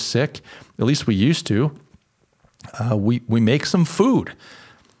neighbor's sick, at least we used to, we make some food.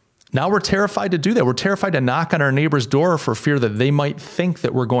 Now we're terrified to do that. We're terrified to knock on our neighbor's door for fear that they might think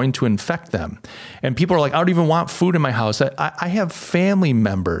that we're going to infect them. And people are like, I don't even want food in my house. I have family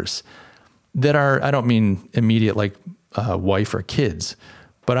members that are, I don't mean immediate like wife or kids,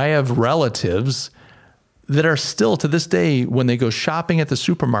 but I have relatives that are still to this day, when they go shopping at the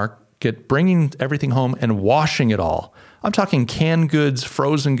supermarket, bringing everything home and washing it all. I'm talking canned goods,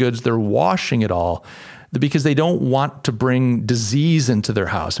 frozen goods. They're washing it all because they don't want to bring disease into their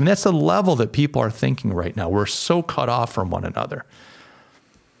house. I mean, that's the level that people are thinking right now. We're so cut off from one another.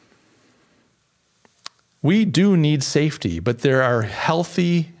 We do need safety, but there are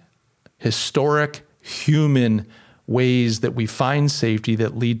healthy, historic, human ways that we find safety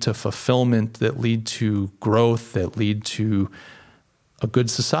that lead to fulfillment, that lead to growth, that lead to a good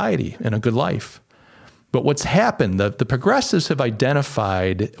society and a good life. But what's happened, the progressives have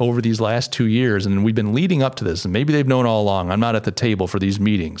identified over these last 2 years, and we've been leading up to this, and maybe they've known all along, I'm not at the table for these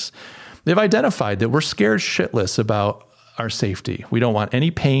meetings. They've identified that we're scared shitless about our safety. We don't want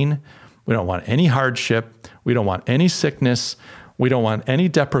any pain. We don't want any hardship. We don't want any sickness. We don't want any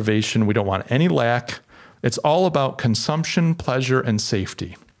deprivation. We don't want any lack. It's all about consumption, pleasure, and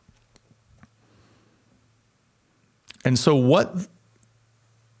safety. And so what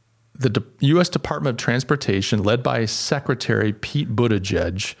the U.S. Department of Transportation, led by Secretary Pete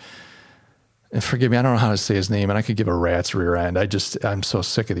Buttigieg, and forgive me, I don't know how to say his name, and I could give a rat's rear end. I'm so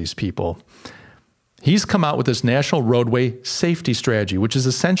sick of these people. He's come out with this National Roadway Safety Strategy, which is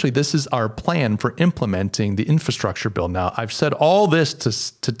essentially, this is our plan for implementing the infrastructure bill. Now, I've said all this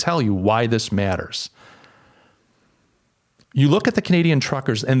to tell you why this matters. You look at the Canadian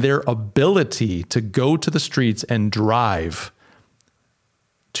truckers and their ability to go to the streets and drive,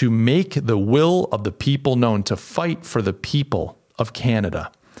 to make the will of the people known, to fight for the people of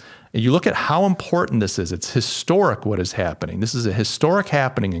Canada. And you look at how important this is. It's historic what is happening. This is a historic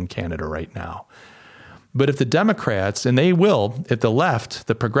happening in Canada right now. But if the Democrats, and they will, if the left,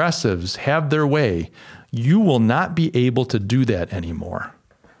 the progressives have their way, you will not be able to do that anymore.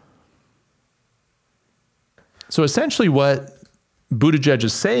 So essentially what Buttigieg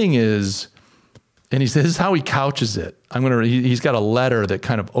is saying is, and he says, this is how he couches it. He's got a letter that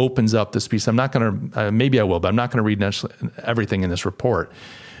kind of opens up this piece. I'm not going to, maybe I will, but I'm not going to read everything in this report.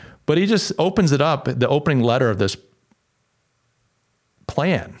 But he just opens it up, the opening letter of this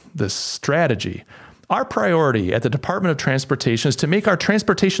plan, this strategy. Our priority at the Department of Transportation is to make our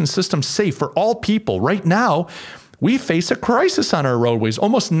transportation system safe for all people. Right now, we face a crisis on our roadways.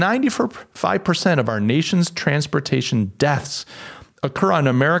 Almost 95% of our nation's transportation deaths occur on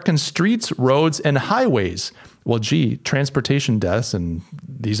American streets, roads, and highways. Well, transportation deaths, and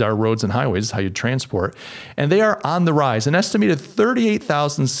these are roads and highways, how you transport, and they are on the rise. An estimated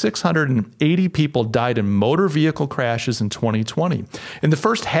 38,680 people died in motor vehicle crashes in 2020. In the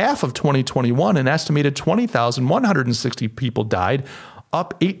first half of 2021, an estimated 20,160 people died,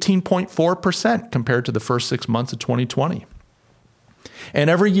 up 18.4% compared to the first 6 months of 2020. And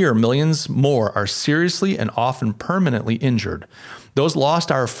every year, millions more are seriously and often permanently injured. Those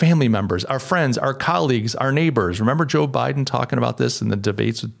lost are our family members, our friends, our colleagues, our neighbors. Remember Joe Biden talking about this in the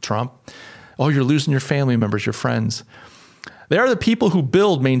debates with Trump? Oh, you're losing your family members, your friends. They are the people who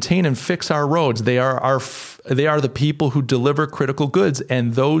build, maintain, and fix our roads. They are the people who deliver critical goods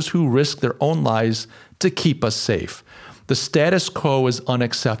and those who risk their own lives to keep us safe. The status quo is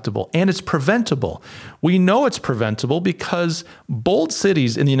unacceptable, and it's preventable. We know it's preventable because bold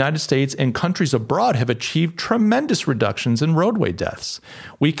cities in the United States and countries abroad have achieved tremendous reductions in roadway deaths.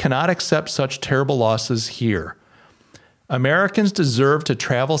 We cannot accept such terrible losses here. Americans deserve to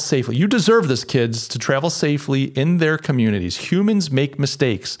travel safely. You deserve this, kids, to travel safely in their communities. Humans make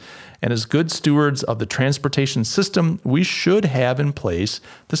mistakes, and as good stewards of the transportation system, we should have in place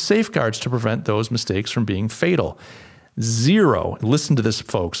the safeguards to prevent those mistakes from being fatal. 0, listen to this,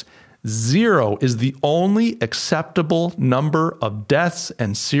 folks, 0 is the only acceptable number of deaths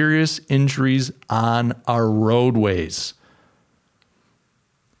and serious injuries on our roadways.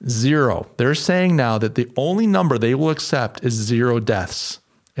 0. They're saying now that the only number they will accept is 0 deaths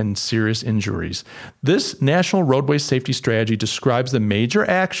and serious injuries. This National Roadway Safety Strategy describes the major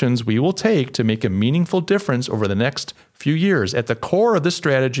actions we will take to make a meaningful difference over the next few years. At the core of the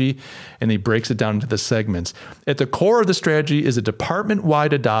strategy, and he breaks it down into the segments, at the core of the strategy is a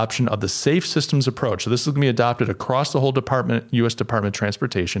department-wide adoption of the safe systems approach. So this is going to be adopted across the whole department, U.S. Department of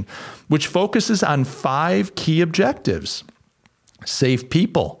Transportation, which focuses on 5 key objectives: safe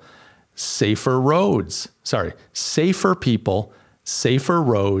people, safer roads, safer people, safer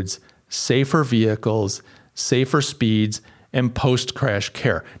roads, safer vehicles, safer speeds, and post-crash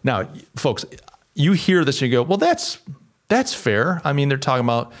care. Now, folks, you hear this and you go, well, that's fair. I mean, they're talking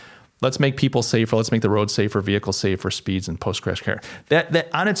about let's make people safer, let's make the roads safer, vehicles safer, speeds, and post-crash care. That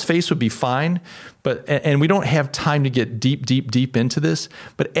on its face would be fine, and we don't have time to get deep into this.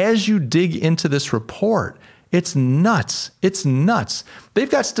 But as you dig into this report, it's nuts. It's nuts. They've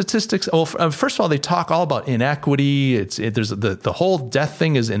got statistics. Well, first of all, they talk all about inequity. There's the whole death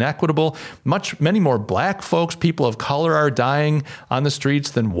thing is inequitable. Many more black folks, people of color, are dying on the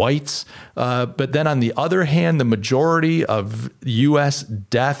streets than whites. But then on the other hand, the majority of U.S.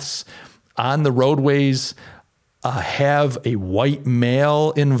 deaths on the roadways have a white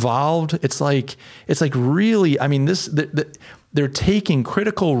male involved. It's like really. I mean, they're taking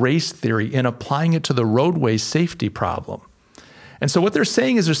critical race theory and applying it to the roadway safety problem. And so what they're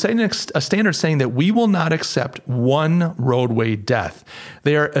saying is they're setting a standard saying that we will not accept one roadway death.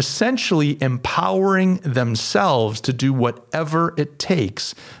 They are essentially empowering themselves to do whatever it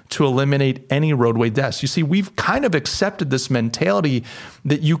takes to eliminate any roadway deaths. You see, we've kind of accepted this mentality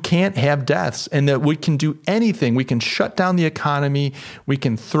that you can't have deaths and that we can do anything. We can shut down the economy. We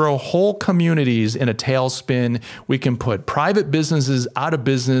can throw whole communities in a tailspin. We can put private businesses out of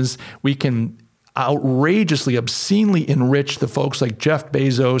business. We can outrageously, obscenely enrich the folks like Jeff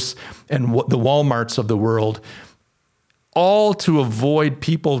Bezos and the Walmarts of the world, all to avoid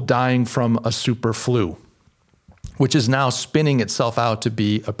people dying from a super flu, which is now spinning itself out to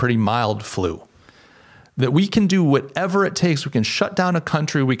be a pretty mild flu. That we can do whatever it takes. We can shut down a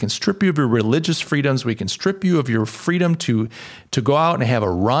country. We can strip you of your religious freedoms. We can strip you of your freedom to go out and have a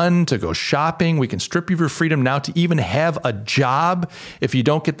run, to go shopping. We can strip you of your freedom now to even have a job if you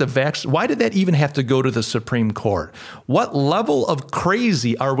don't get the vaccine. Why did that even have to go to the Supreme Court? What level of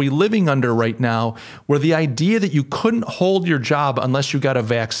crazy are we living under right now where the idea that you couldn't hold your job unless you got a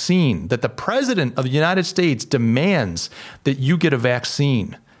vaccine, that the president of the United States demands that you get a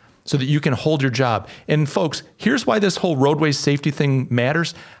vaccine so that you can hold your job? And folks, here's why this whole roadway safety thing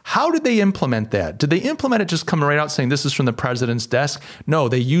matters. How did they implement that? Did they implement it just coming right out saying this is from the president's desk? No,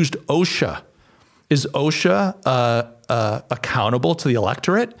 they used OSHA. Is OSHA accountable to the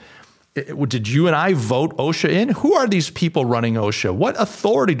electorate? Did you and I vote OSHA in? Who are these people running OSHA? What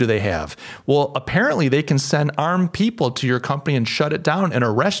authority do they have? Well, apparently they can send armed people to your company and shut it down and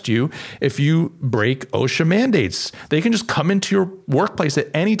arrest you if you break OSHA mandates. They can just come into your workplace at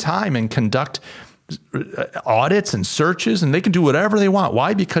any time and conduct audits and searches, and they can do whatever they want.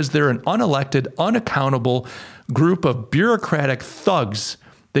 Why? Because they're an unelected, unaccountable group of bureaucratic thugs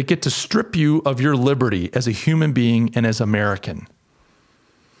that get to strip you of your liberty as a human being and as American.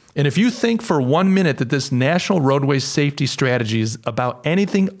 And if you think for 1 minute that this National Roadway Safety Strategy is about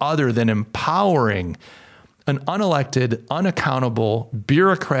anything other than empowering an unelected, unaccountable,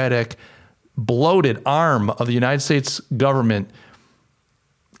 bureaucratic, bloated arm of the United States government,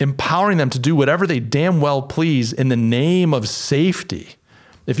 empowering them to do whatever they damn well please in the name of safety,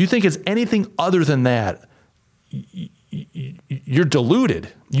 if you think it's anything other than that, you're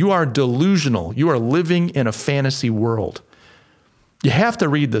deluded. You are delusional. You are living in a fantasy world. You have to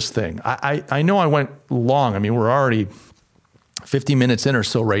read this thing. I know I went long. I mean, we're already 50 minutes in or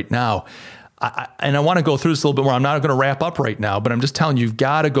so right now. And I want to go through this a little bit more. I'm not going to wrap up right now, but I'm just telling you, you've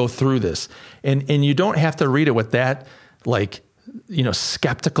got to go through this. And you don't have to read it with that,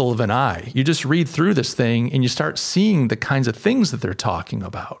 skeptical of an eye. You just read through this thing and you start seeing the kinds of things that they're talking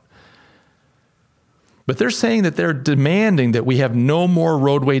about. But they're saying that they're demanding that we have no more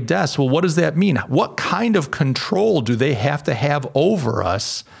roadway deaths. Well, what does that mean? What kind of control do they have to have over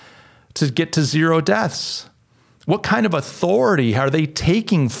us to get to zero deaths? What kind of authority are they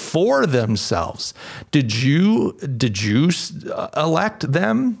taking for themselves? Did you elect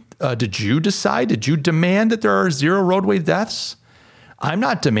them? Did you decide? Did you demand that there are zero roadway deaths? I'm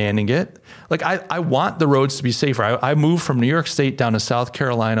not demanding it. I want the roads to be safer. I moved from New York State down to South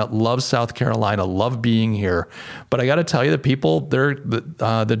Carolina, love South Carolina, love being here. But I got to tell you,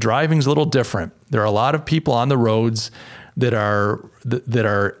 the driving's a little different. There are a lot of people on the roads that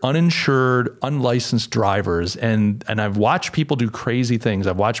are uninsured, unlicensed drivers. And I've watched people do crazy things.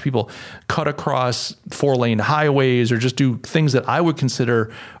 I've watched people cut across 4-lane highways or just do things that I would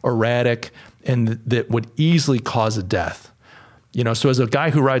consider erratic and that would easily cause a death. So as a guy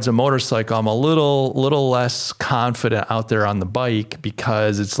who rides a motorcycle, I'm a little less confident out there on the bike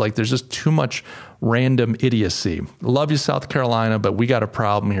because it's like there's just too much random idiocy. Love you, South Carolina, but we got a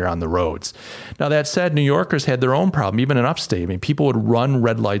problem here on the roads. Now, that said, New Yorkers had their own problem, even in upstate. I mean, people would run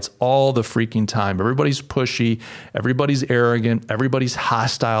red lights all the freaking time. Everybody's pushy. Everybody's arrogant. Everybody's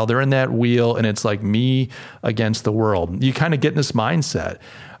hostile. They're in that wheel, and it's like me against the world. You kind of get in this mindset.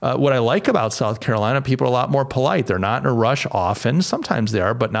 What I like about South Carolina, people are a lot more polite. They're not in a rush often. Sometimes they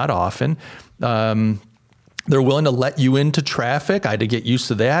are, but not often. They're willing to let you into traffic. I had to get used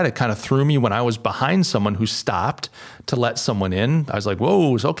to that. It kind of threw me when I was behind someone who stopped to let someone in. I was like,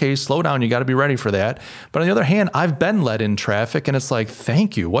 whoa, it's okay, slow down. You got to be ready for that. But on the other hand, I've been let in traffic and it's like,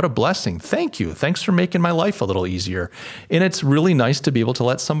 thank you. What a blessing. Thank you. Thanks for making my life a little easier. And it's really nice to be able to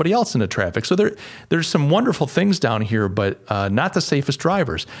let somebody else into traffic. So there's some wonderful things down here, but not the safest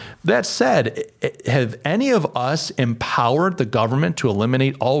drivers. That said, have any of us empowered the government to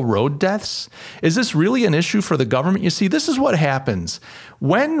eliminate all road deaths? Is this really an issue for the government? You see, this is what happens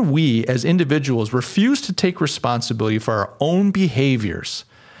when we as individuals refuse to take responsibility for our own behaviors.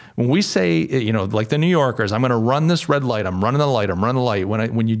 When we say, like the New Yorkers, I'm going to run this red light, I'm running the light, I'm running the light.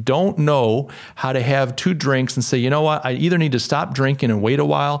 When you don't know how to have 2 drinks and say, you know what, I either need to stop drinking and wait a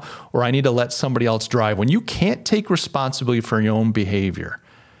while, or I need to let somebody else drive. When you can't take responsibility for your own behavior,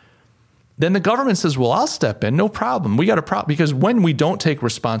 then the government says, well, I'll step in, no problem. We got a problem. Because when we don't take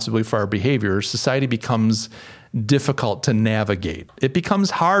responsibility for our behavior, society becomes difficult to navigate. It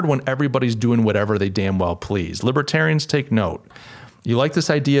becomes hard when everybody's doing whatever they damn well please. Libertarians, take note. You like this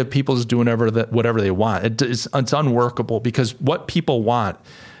idea of people just doing whatever they want. It's unworkable because what people want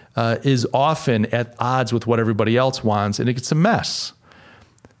is often at odds with what everybody else wants, and it gets a mess.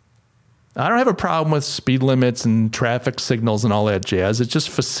 I don't have a problem with speed limits and traffic signals and all that jazz. It just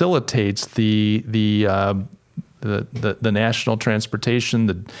facilitates the national transportation,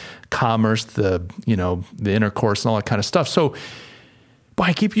 the commerce, the intercourse and all that kind of stuff. So, boy,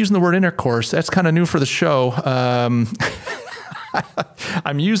 I keep using the word intercourse. That's kind of new for the show.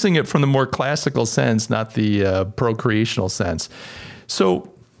 I'm using it from the more classical sense, not the procreational sense.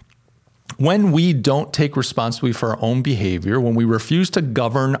 So when we don't take responsibility for our own behavior, when we refuse to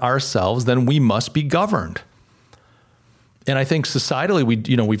govern ourselves, then we must be governed. And I think societally,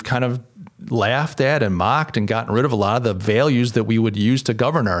 we've kind of laughed at and mocked and gotten rid of a lot of the values that we would use to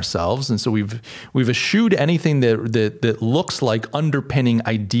govern ourselves. And so we've eschewed anything that looks like underpinning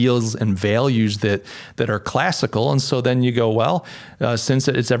ideals and values that are classical. And so then you go, well, since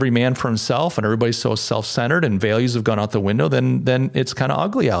it's every man for himself and everybody's so self-centered and values have gone out the window, then it's kind of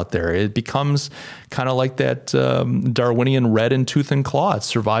ugly out there. It becomes kind of like that Darwinian red in tooth and claw. It's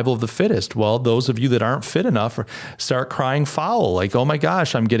survival of the fittest. Well, those of you that aren't fit enough start crying foul, like, oh my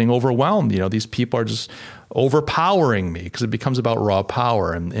gosh, I'm getting overwhelmed. These people are just overpowering me, because it becomes about raw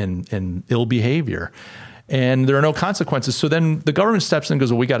power and ill behavior. And there are no consequences. So then the government steps in and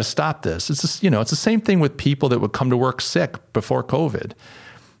goes, well, we got to stop this. It's just, it's the same thing with people that would come to work sick before COVID.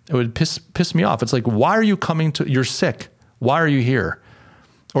 It would piss me off. It's like, why are you you're sick. Why are you here?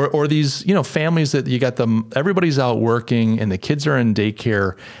 Or these, families that you got everybody's out working and the kids are in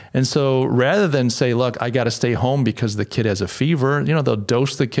daycare. And so rather than say, look, I got to stay home because the kid has a fever, they'll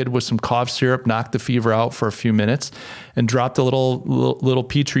dose the kid with some cough syrup, knock the fever out for a few minutes and drop the little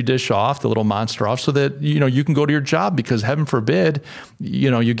Petri dish off, the little monster off, so that, you can go to your job, because heaven forbid,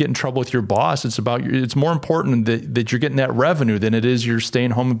 you get in trouble with your boss. It's more important that you're getting that revenue than it is you're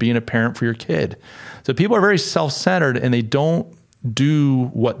staying home and being a parent for your kid. So people are very self-centered and they don't do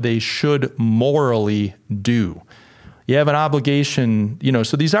what they should morally do. You have an obligation,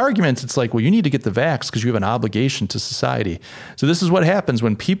 so these arguments, it's like, well, you need to get the vax because you have an obligation to society. So this is what happens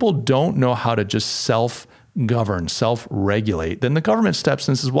when people don't know how to just self-govern, self-regulate. Then the government steps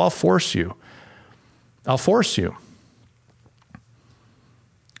in and says, well, I'll force you.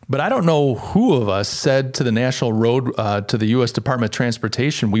 But I don't know who of us said to the National Road, to the U.S. Department of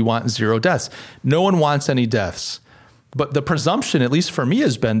Transportation, we want 0 deaths. No one wants any deaths. But the presumption, at least for me,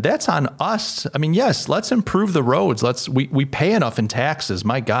 has been that's on us. I mean, yes, let's improve the roads. We pay enough in taxes.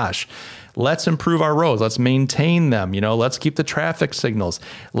 My gosh, let's improve our roads. Let's maintain them. Let's keep the traffic signals.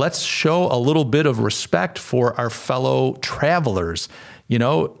 Let's show a little bit of respect for our fellow travelers.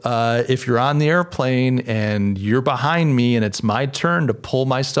 If you're on the airplane and you're behind me and it's my turn to pull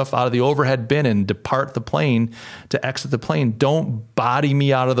my stuff out of the overhead bin and depart the plane, to exit the plane, don't body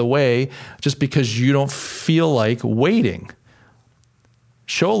me out of the way just because you don't feel like waiting.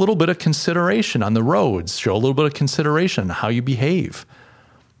 Show a little bit of consideration on the roads. Show a little bit of consideration on how you behave.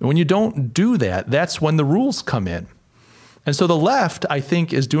 And when you don't do that, that's when the rules come in. And so the left, I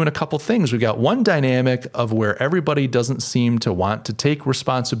think, is doing a couple things. We've got one dynamic of where everybody doesn't seem to want to take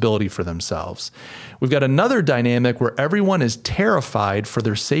responsibility for themselves. We've got another dynamic where everyone is terrified for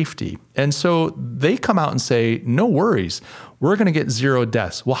their safety. And so they come out and say, no worries, we're going to get 0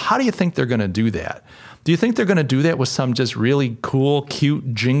 deaths. Well, how do you think they're going to do that? Do you think they're going to do that with some just really cool,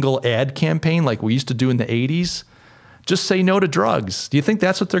 cute jingle ad campaign like we used to do in the 80s? Just say no to drugs. Do you think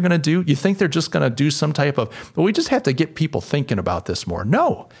that's what they're going to do? You think they're just going to do some type of, well, we just have to get people thinking about this more.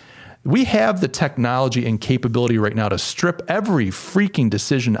 No, we have the technology and capability right now to strip every freaking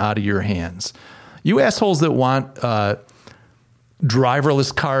decision out of your hands. You assholes that want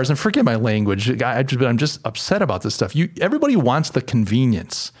driverless cars, and forget my language, I'm just upset about this stuff. Everybody wants the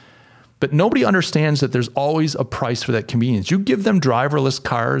convenience. But nobody understands that there's always a price for that convenience. You give them driverless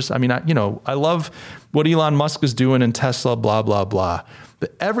cars. I mean, I love what Elon Musk is doing in Tesla, blah, blah, blah.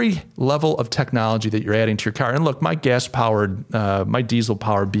 But every level of technology that you're adding to your car, and look, my gas-powered, my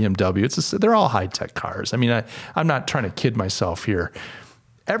diesel-powered BMW, they're all high-tech cars. I mean, I'm not trying to kid myself here.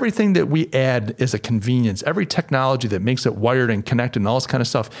 Everything that we add is a convenience. Every technology that makes it wired and connected and all this kind of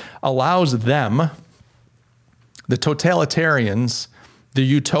stuff allows them, the totalitarians, the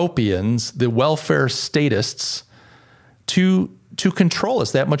utopians, the welfare statists, to control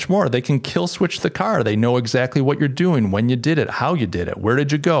us that much more. They can kill switch the car. They know exactly what you're doing, when you did it, how you did it, where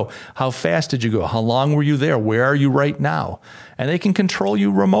did you go, how fast did you go, how long were you there, where are you right now? And they can control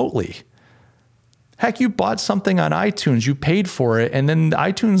you remotely. Heck, you bought something on iTunes, you paid for it, and then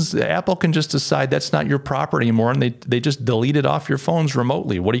Apple can just decide that's not your property anymore, and they just delete it off your phones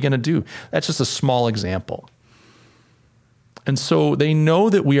remotely. What are you going to do? That's just a small example. And so they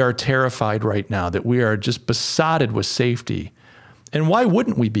know that we are terrified right now, that we are just besotted with safety. And why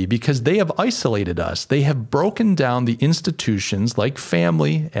wouldn't we be? Because they have isolated us. They have broken down the institutions like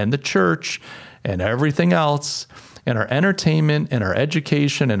family and the church and everything else, and our entertainment and our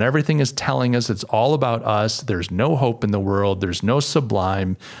education, and everything is telling us it's all about us. There's no hope in the world. There's no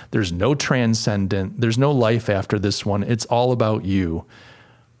sublime. There's no transcendent. There's no life after this one. It's all about you.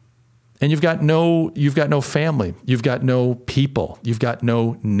 And you've got no family. You've got no people. You've got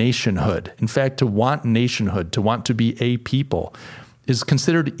no nationhood. In fact, to want nationhood, to want to be a people, is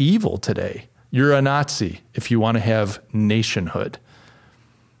considered evil today. You're a Nazi if you want to have nationhood.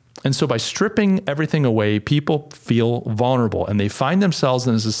 And so by stripping everything away, people feel vulnerable, and they find themselves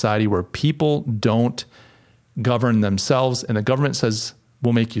in a society where people don't govern themselves, and the government says,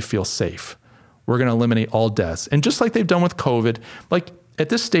 we'll make you feel safe. We're going to eliminate all deaths. And just like they've done with COVID, like, at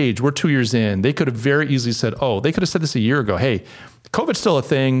this stage, we're 2 years in, they could have very easily said, they could have said this a year ago. Hey, COVID's still a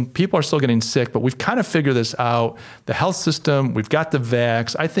thing. People are still getting sick, but we've kind of figured this out. The health system, we've got the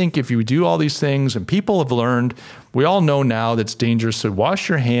vax. I think if you do all these things, and people have learned, we all know now that's dangerous. So wash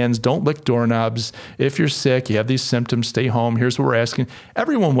your hands. Don't lick doorknobs. If you're sick, you have these symptoms, stay home. Here's what we're asking.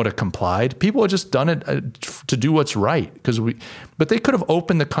 Everyone would have complied. People had just done it to do what's right. But they could have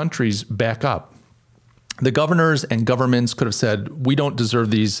opened the countries back up. The governors and governments could have said, we don't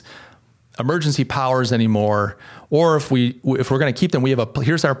deserve these emergency powers anymore. Or if we're going to keep them,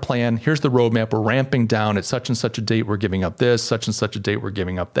 here's our plan. Here's the roadmap. We're ramping down at such and such a date. We're giving up this, such and such a date. We're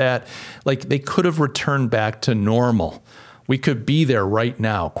giving up that. Like, they could have returned back to normal. We could be there right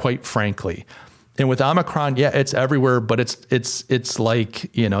now, quite frankly. And with Omicron, yeah, it's everywhere, but it's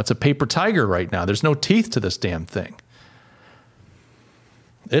like, it's a paper tiger right now. There's no teeth to this damn thing.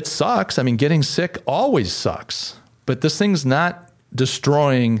 It sucks. I mean, getting sick always sucks, but this thing's not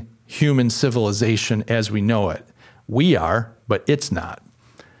destroying human civilization as we know it. We are, but it's not.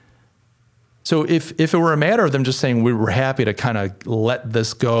 So if it were a matter of them just saying we were happy to kind of let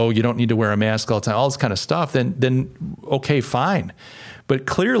this go, you don't need to wear a mask all the time, all this kind of stuff, then okay, fine. But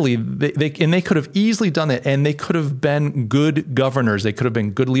clearly they could have easily done that, and they could have been good governors. They could have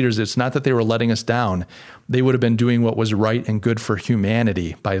been good leaders. It's not that they were letting us down. They would have been doing what was right and good for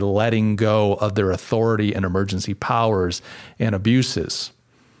humanity by letting go of their authority and emergency powers and abuses.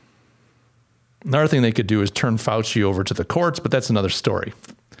 Another thing they could do is turn Fauci over to the courts, but that's another story.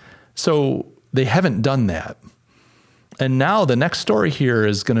 So they haven't done that. And now the next story here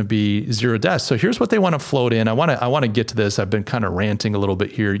is going to be zero deaths. So here's what they want to float in. I want to get to this. I've been kind of ranting a little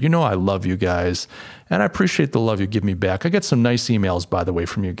bit here. You know I love you guys, and I appreciate the love you give me back. I get some nice emails, by the way,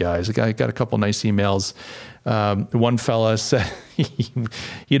 from you guys. I got a couple nice emails. One fella said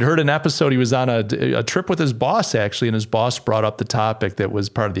he'd heard an episode. He was on a trip with his boss, actually, and his boss brought up the topic that was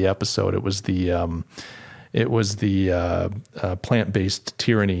part of the episode. It was the plant-based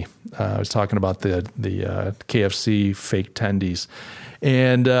tyranny. I was talking about the KFC fake tendies.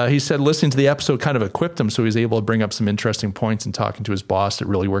 And he said listening to the episode kind of equipped him, so he was able to bring up some interesting points and talking to his boss. It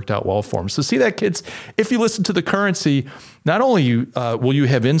really worked out well for him. So see that, kids? If you listen to The Currency, not only will you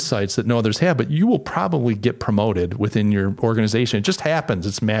have insights that no others have, but you will probably get promoted within your organization. It just happens.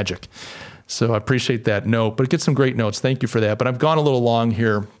 It's magic. So I appreciate that note, but get some great notes. Thank you for that. But I've gone a little long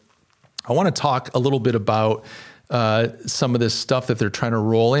here. I want to talk a little bit about some of this stuff that they're trying to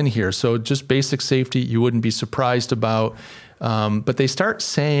roll in here. So just basic safety, you wouldn't be surprised about. But they start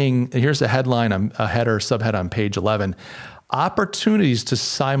saying, here's a headline, a header, subhead on page 11, opportunities to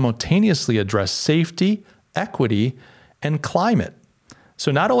simultaneously address safety, equity, and climate.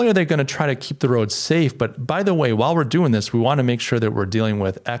 So not only are they going to try to keep the roads safe, but by the way, while we're doing this, we want to make sure that we're dealing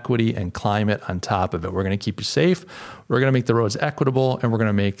with equity and climate on top of it. We're going to keep you safe, we're going to make the roads equitable, and we're going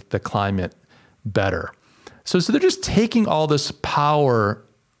to make the climate better. So they're just taking all this power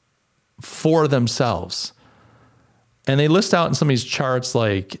for themselves. And they list out in some of these charts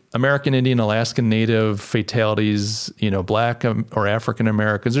like American Indian, Alaskan Native fatalities, Black or African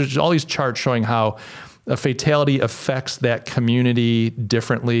Americans. There's all these charts showing how a fatality affects that community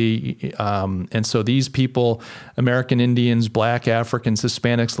differently. And so these people, American Indians, Black, Africans,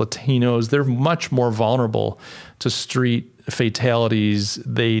 Hispanics, Latinos, they're much more vulnerable to street fatalities.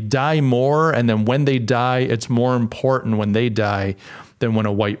 They die more, and then when they die, it's more important when they die than when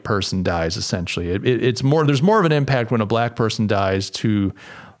a white person dies, essentially. It's more. There's more of an impact when a Black person dies to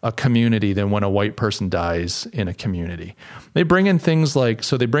a community than when a white person dies in a community. They bring in things like,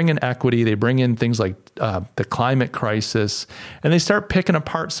 so they bring in equity, they bring in things like the climate crisis, and they start picking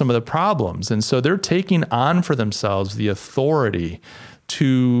apart some of the problems. And so they're taking on for themselves the authority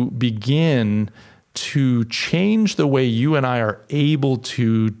to begin to change the way you and I are able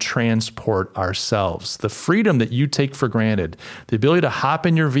to transport ourselves. The freedom that you take for granted, the ability to hop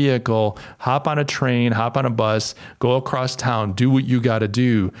in your vehicle, hop on a train, hop on a bus, go across town, do what you got to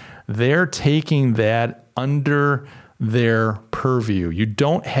do. They're taking that under their purview. You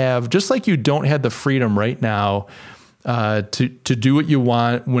don't have, just like you don't have the freedom right now to do what you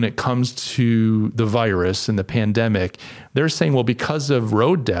want when it comes to the virus and the pandemic. They're saying, well, because of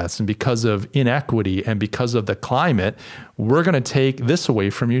road deaths and because of inequity and because of the climate, we're going to take this away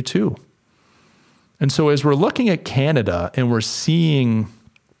from you too. And so as we're looking at Canada and we're seeing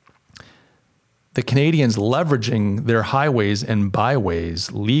the Canadians leveraging their highways and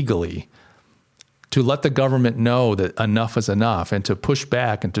byways legally to let the government know that enough is enough and to push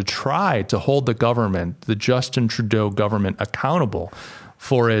back and to try to hold the government, the Justin Trudeau government, accountable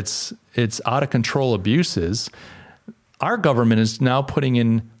for its out of control abuses, our government is now putting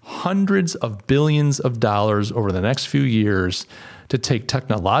in hundreds of billions of dollars over the next few years to take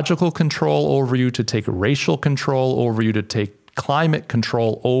technological control over you, to take racial control over you, to take climate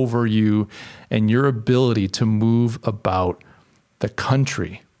control over you and your ability to move about the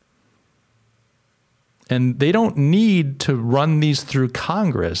country. And they don't need to run these through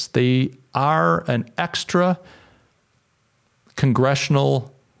Congress. They are an extra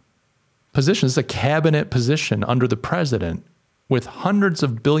congressional position. It's a cabinet position under the president with hundreds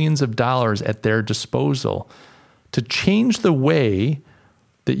of billions of dollars at their disposal to change the way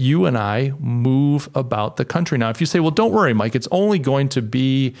that you and I move about the country. Now, if you say, well, don't worry, Mike, it's only going to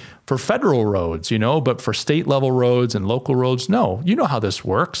be for federal roads, but for state level roads and local roads, no, you know how this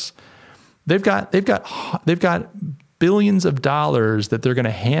works. They've got billions of dollars that they're going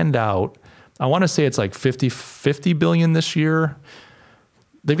to hand out. I want to say it's like 50 billion this year.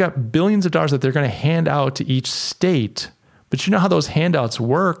 They've got billions of dollars that they're going to hand out to each state. But you know how those handouts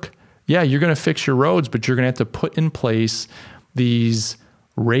work? Yeah, you're going to fix your roads, but you're going to have to put in place these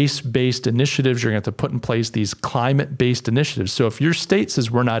race-based initiatives. You're going to have to put in place these climate-based initiatives. So if your state says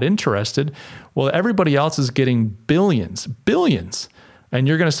we're not interested, well, everybody else is getting billions, and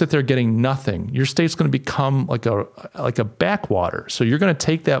you're going to sit there getting nothing. Your state's going to become like a backwater. So you're going to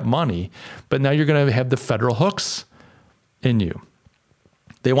take that money, but now you're going to have the federal hooks in you.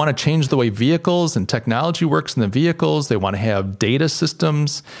 They want to change the way vehicles and technology works in the vehicles. They want to have data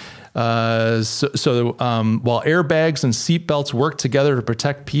systems. While airbags and seatbelts work together to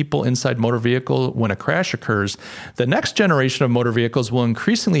protect people inside motor vehicle when a crash occurs, the next generation of motor vehicles will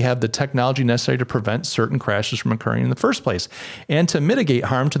increasingly have the technology necessary to prevent certain crashes from occurring in the first place and to mitigate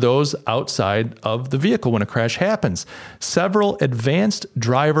harm to those outside of the vehicle when a crash happens. Several advanced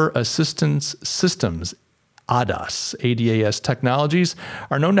driver assistance systems, ADAS technologies,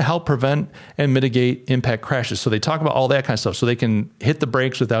 are known to help prevent and mitigate impact crashes. So they talk about all that kind of stuff. So they can hit the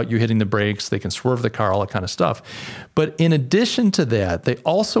brakes without you hitting the brakes. They can swerve the car, all that kind of stuff. But in addition to that, they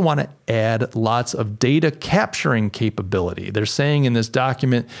also want to add lots of data capturing capability. They're saying in this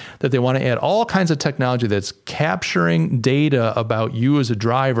document that they want to add all kinds of technology that's capturing data about you as a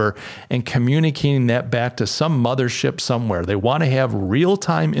driver and communicating that back to some mothership somewhere. They want to have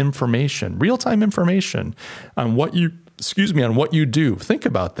real-time information on what you do. Think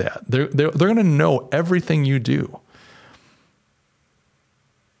about that. They're going to know everything you do.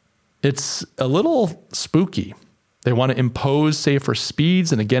 It's a little spooky. They want to impose safer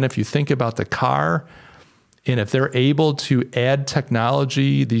speeds. And again, if you think about the car, and if they're able to add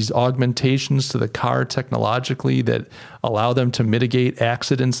technology, these augmentations to the car technologically that allow them to mitigate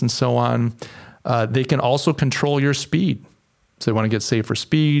accidents and so on, they can also control your speed. So they want to get safer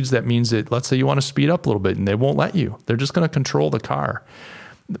speeds. That means that, let's say you want to speed up a little bit and they won't let you. They're just going to control the car.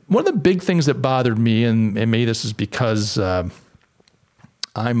 One of the big things that bothered me, and maybe this is because I'm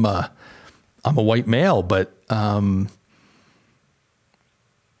a white male, but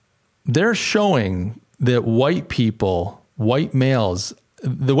they're showing that white males,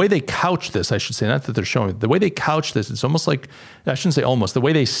 the way they couch this, I should say, not that they're showing, the way they couch this, it's almost like, I shouldn't say almost, the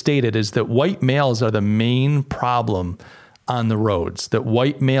way they state it is that white males are the main problem on the roads, that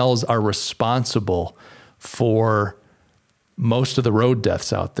white males are responsible for most of the road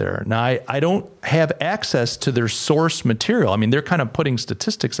deaths out there. Now, I don't have access to their source material. I mean, they're kind of putting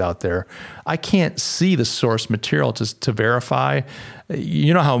statistics out there. I can't see the source material to verify.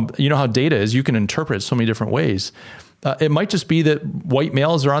 You know how data is. You can interpret it so many different ways. It might just be that white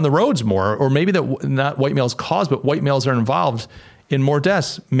males are on the roads more, or maybe that not white males cause, but white males are involved in more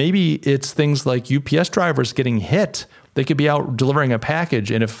deaths. Maybe it's things like UPS drivers getting hit. They could be out delivering a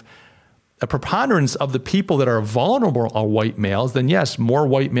package, and if a preponderance of the people that are vulnerable are white males, then yes, more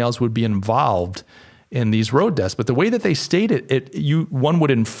white males would be involved in these road deaths. But the way that they state it, one would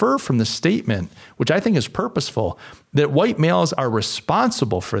infer from the statement, which I think is purposeful, that white males are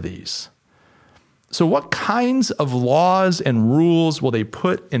responsible for these. So what kinds of laws and rules will they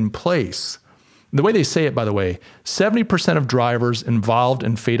put in place? The way they say it, by the way, 70% of drivers involved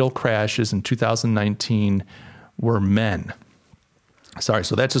in fatal crashes in 2019 were men. Sorry,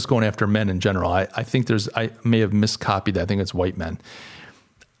 so that's just going after men in general. I think I may have miscopied that. I think it's white men.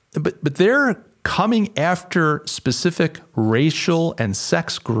 But they're coming after specific racial and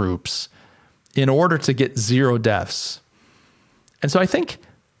sex groups in order to get zero deaths. And so I think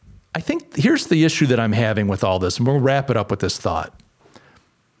here's the issue that I'm having with all this, and we'll wrap it up with this thought.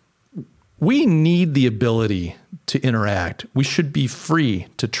 We need the ability to interact. We should be free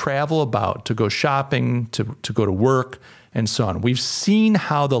to travel about, to go shopping, to go to work, and so on. We've seen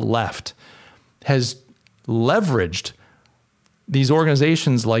how the left has leveraged these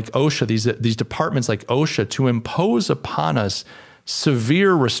organizations like OSHA, these departments like OSHA, to impose upon us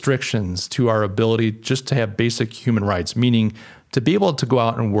severe restrictions to our ability just to have basic human rights, meaning to be able to go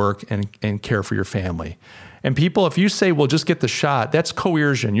out and work and care for your family. And people, if you say, well, just get the shot, that's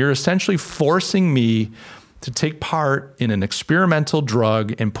coercion. You're essentially forcing me to take part in an experimental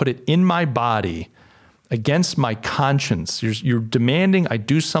drug and put it in my body against my conscience. You're demanding I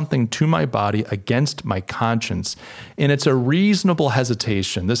do something to my body against my conscience. And it's a reasonable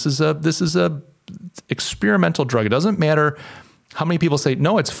hesitation. This is a experimental drug. It doesn't matter how many people say,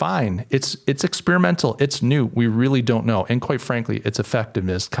 no, it's fine. It's experimental. It's new. We really don't know. And quite frankly, its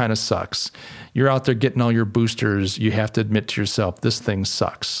effectiveness kind of sucks. You're out there getting all your boosters. You have to admit to yourself, this thing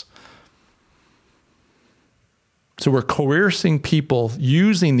sucks. So we're coercing people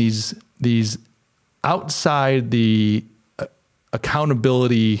using these outside the,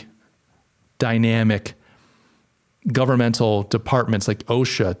 accountability dynamic, governmental departments like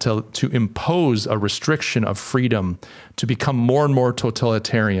OSHA to impose a restriction of freedom to become more and more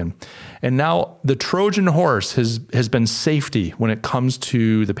totalitarian. And now the Trojan horse has been safety when it comes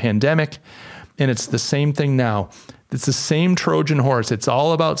to the pandemic. And it's the same thing now. It's the same Trojan horse. It's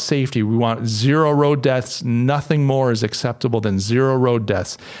all about safety. We want 0 road deaths. Nothing more is acceptable than 0 road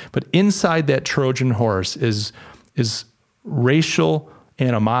deaths. But inside that Trojan horse is racial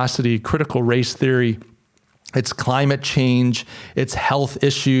animosity, critical race theory. It's climate change, it's health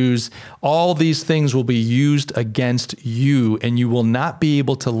issues. All these things will be used against you, and you will not be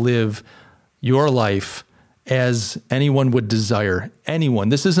able to live your life as anyone would desire. Anyone.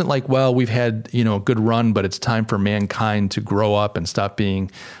 This isn't like, well, we've had, a good run, but it's time for mankind to grow up and stop being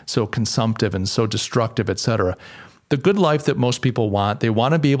so consumptive and so destructive, et cetera. The good life that most people want, they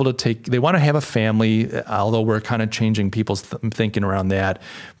want to be able to they want to have a family, although we're kind of changing people's thinking around that.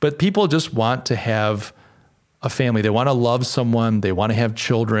 But people just want to have a family. They want to love someone. They want to have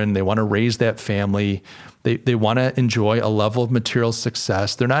children. They want to raise that family. They want to enjoy a level of material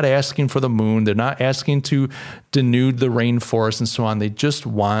success. They're not asking for the moon. They're not asking to denude the rainforest and so on. They just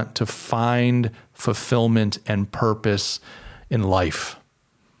want to find fulfillment and purpose in life.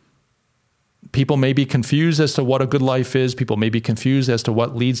 People may be confused as to what a good life is. People may be confused as to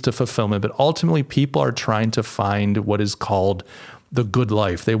what leads to fulfillment, but ultimately people are trying to find what is called the good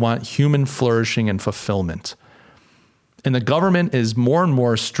life. They want human flourishing and fulfillment. And the government is more and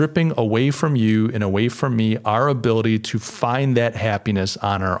more stripping away from you and away from me our ability to find that happiness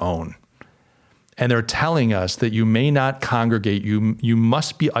on our own. And they're telling us that you may not congregate, you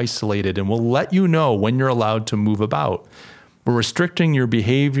must be isolated, and we'll let you know when you're allowed to move about. We're restricting your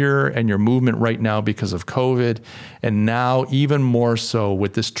behavior and your movement right now because of COVID, and now even more so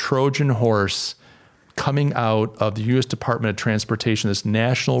with this Trojan horse coming out of the U.S. Department of Transportation, this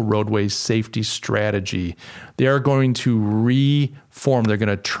National Roadway Safety Strategy. They are going to reform, they're going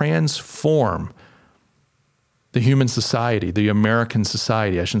to transform the human society, the American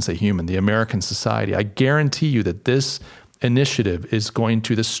society. I shouldn't say human, the American society. I guarantee you that this initiative is going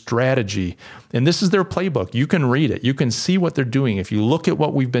to the strategy, and this is their playbook. You can read it. You can see what they're doing. If you look at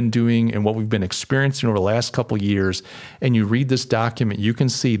what we've been doing and what we've been experiencing over the last couple of years, and you read this document, you can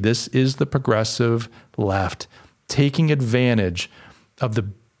see this is the progressive left taking advantage of the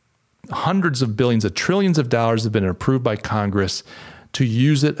hundreds of billions, of trillions of dollars that have been approved by Congress to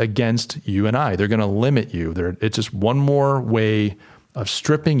use it against you and I. They're going to limit you. It's just one more way of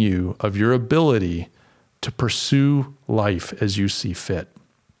stripping you of your ability to pursue life as you see fit.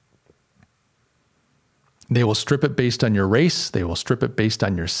 They will strip it based on your race. They will strip it based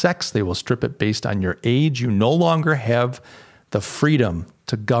on your sex. They will strip it based on your age. You no longer have the freedom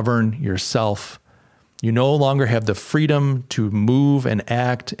to govern yourself. You no longer have the freedom to move and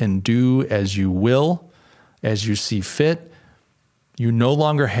act and do as you will, as you see fit. You no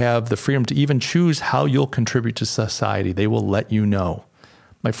longer have the freedom to even choose how you'll contribute to society. They will let you know.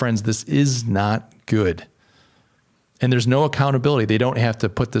 My friends, this is not good. And there's no accountability. They don't have to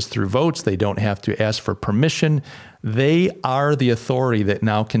put this through votes. They don't have to ask for permission. They are the authority that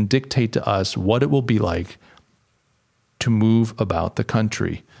now can dictate to us what it will be like to move about the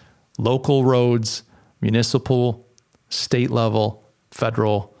country. Local roads, municipal, state level,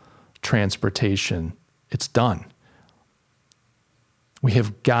 federal transportation. It's done. We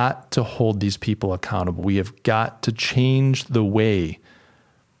have got to hold these people accountable. We have got to change the way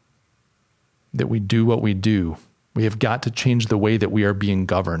that we do what we do. We have got to change the way that we are being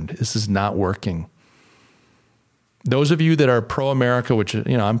governed. This is not working. Those of you that are pro-America, which,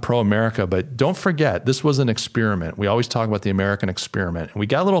 I'm pro-America, but don't forget, this was an experiment. We always talk about the American experiment. And we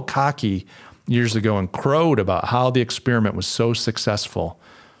got a little cocky years ago and crowed about how the experiment was so successful.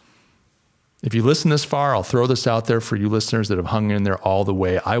 If you listen this far, I'll throw this out there for you listeners that have hung in there all the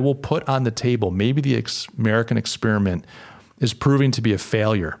way. I will put on the table, maybe the American experiment is proving to be a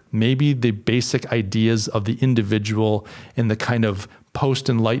failure. Maybe the basic ideas of the individual and the kind of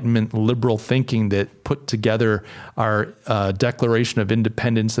post-Enlightenment liberal thinking that put together our Declaration of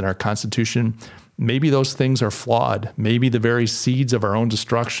Independence and our Constitution, maybe those things are flawed. Maybe the very seeds of our own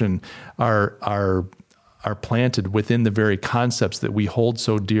destruction are planted within the very concepts that we hold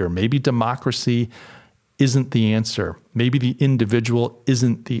so dear. Maybe democracy isn't the answer. Maybe the individual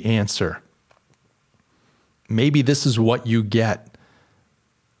isn't the answer. Maybe this is what you get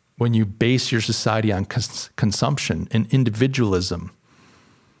when you base your society on consumption and individualism,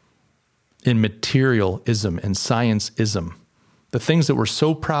 in materialism and science-ism. The things that we're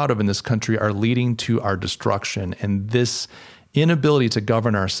so proud of in this country are leading to our destruction, and this inability to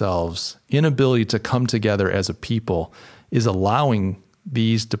govern ourselves, inability to come together as a people is allowing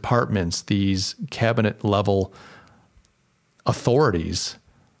these departments, these cabinet-level authorities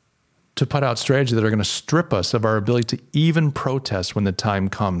to put out strategies that are going to strip us of our ability to even protest when the time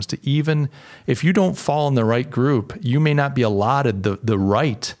comes, to even, if you don't fall in the right group, you may not be allotted the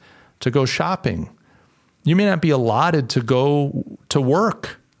right to go shopping. You may not be allotted to go to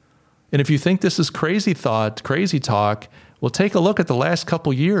work. And if you think this is crazy talk, well, take a look at the last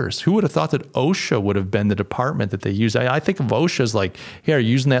couple years. Who would have thought that OSHA would have been the department that they use? I think of OSHA as like, hey, are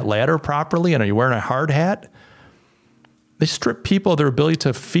you using that ladder properly? And are you wearing a hard hat? They strip people of their ability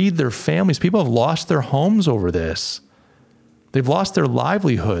to feed their families. People have lost their homes over this. They've lost their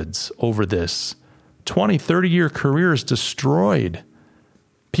livelihoods over this. 20, 30-year careers destroyed.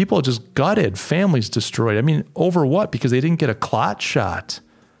 People are just gutted, families destroyed. I mean, over what? Because they didn't get a clot shot.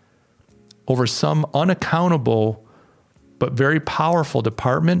 Over some unaccountable but very powerful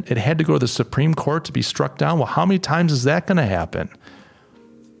department. It had to go to the Supreme Court to be struck down. Well, how many times is that going to happen?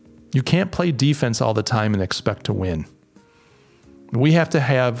 You can't play defense all the time and expect to win. We have to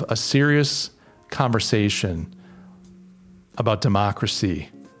have a serious conversation about democracy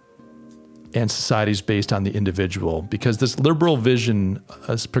and societies based on the individual, because this liberal vision,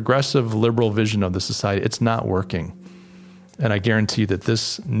 this progressive liberal vision of the society, it's not working. And I guarantee that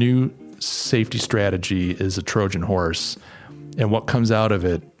this new safety strategy is a Trojan horse, and what comes out of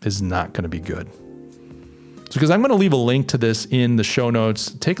it is not going to be good. So, because I'm going to leave a link to this in the show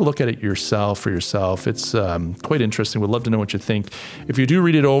notes. Take a look at it for yourself. It's quite interesting. Would love to know what you think. If you do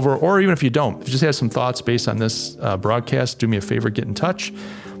read it over, or even if you don't, if you just have some thoughts based on this broadcast, do me a favor, get in touch.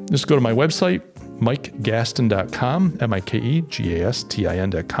 Just go to my website, mikegastin.com,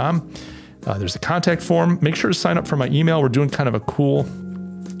 MikeGastin.com. There's a contact form. Make sure to sign up for my email. We're doing kind of a cool,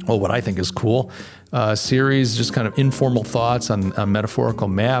 what I think is cool, series, just kind of informal thoughts on metaphorical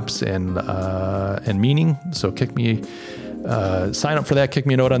maps and meaning. So sign up for that, kick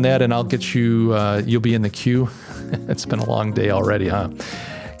me a note on that, and I'll get you, you'll be in the queue. It's been a long day already, huh?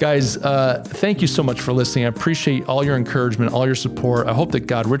 Guys, thank you so much for listening. I appreciate all your encouragement, all your support. I hope that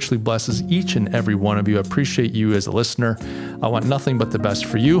God richly blesses each and every one of you. I appreciate you as a listener. I want nothing but the best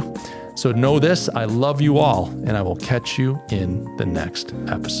for you. So know this, I love you all, and I will catch you in the next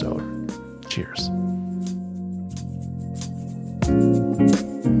episode. Cheers.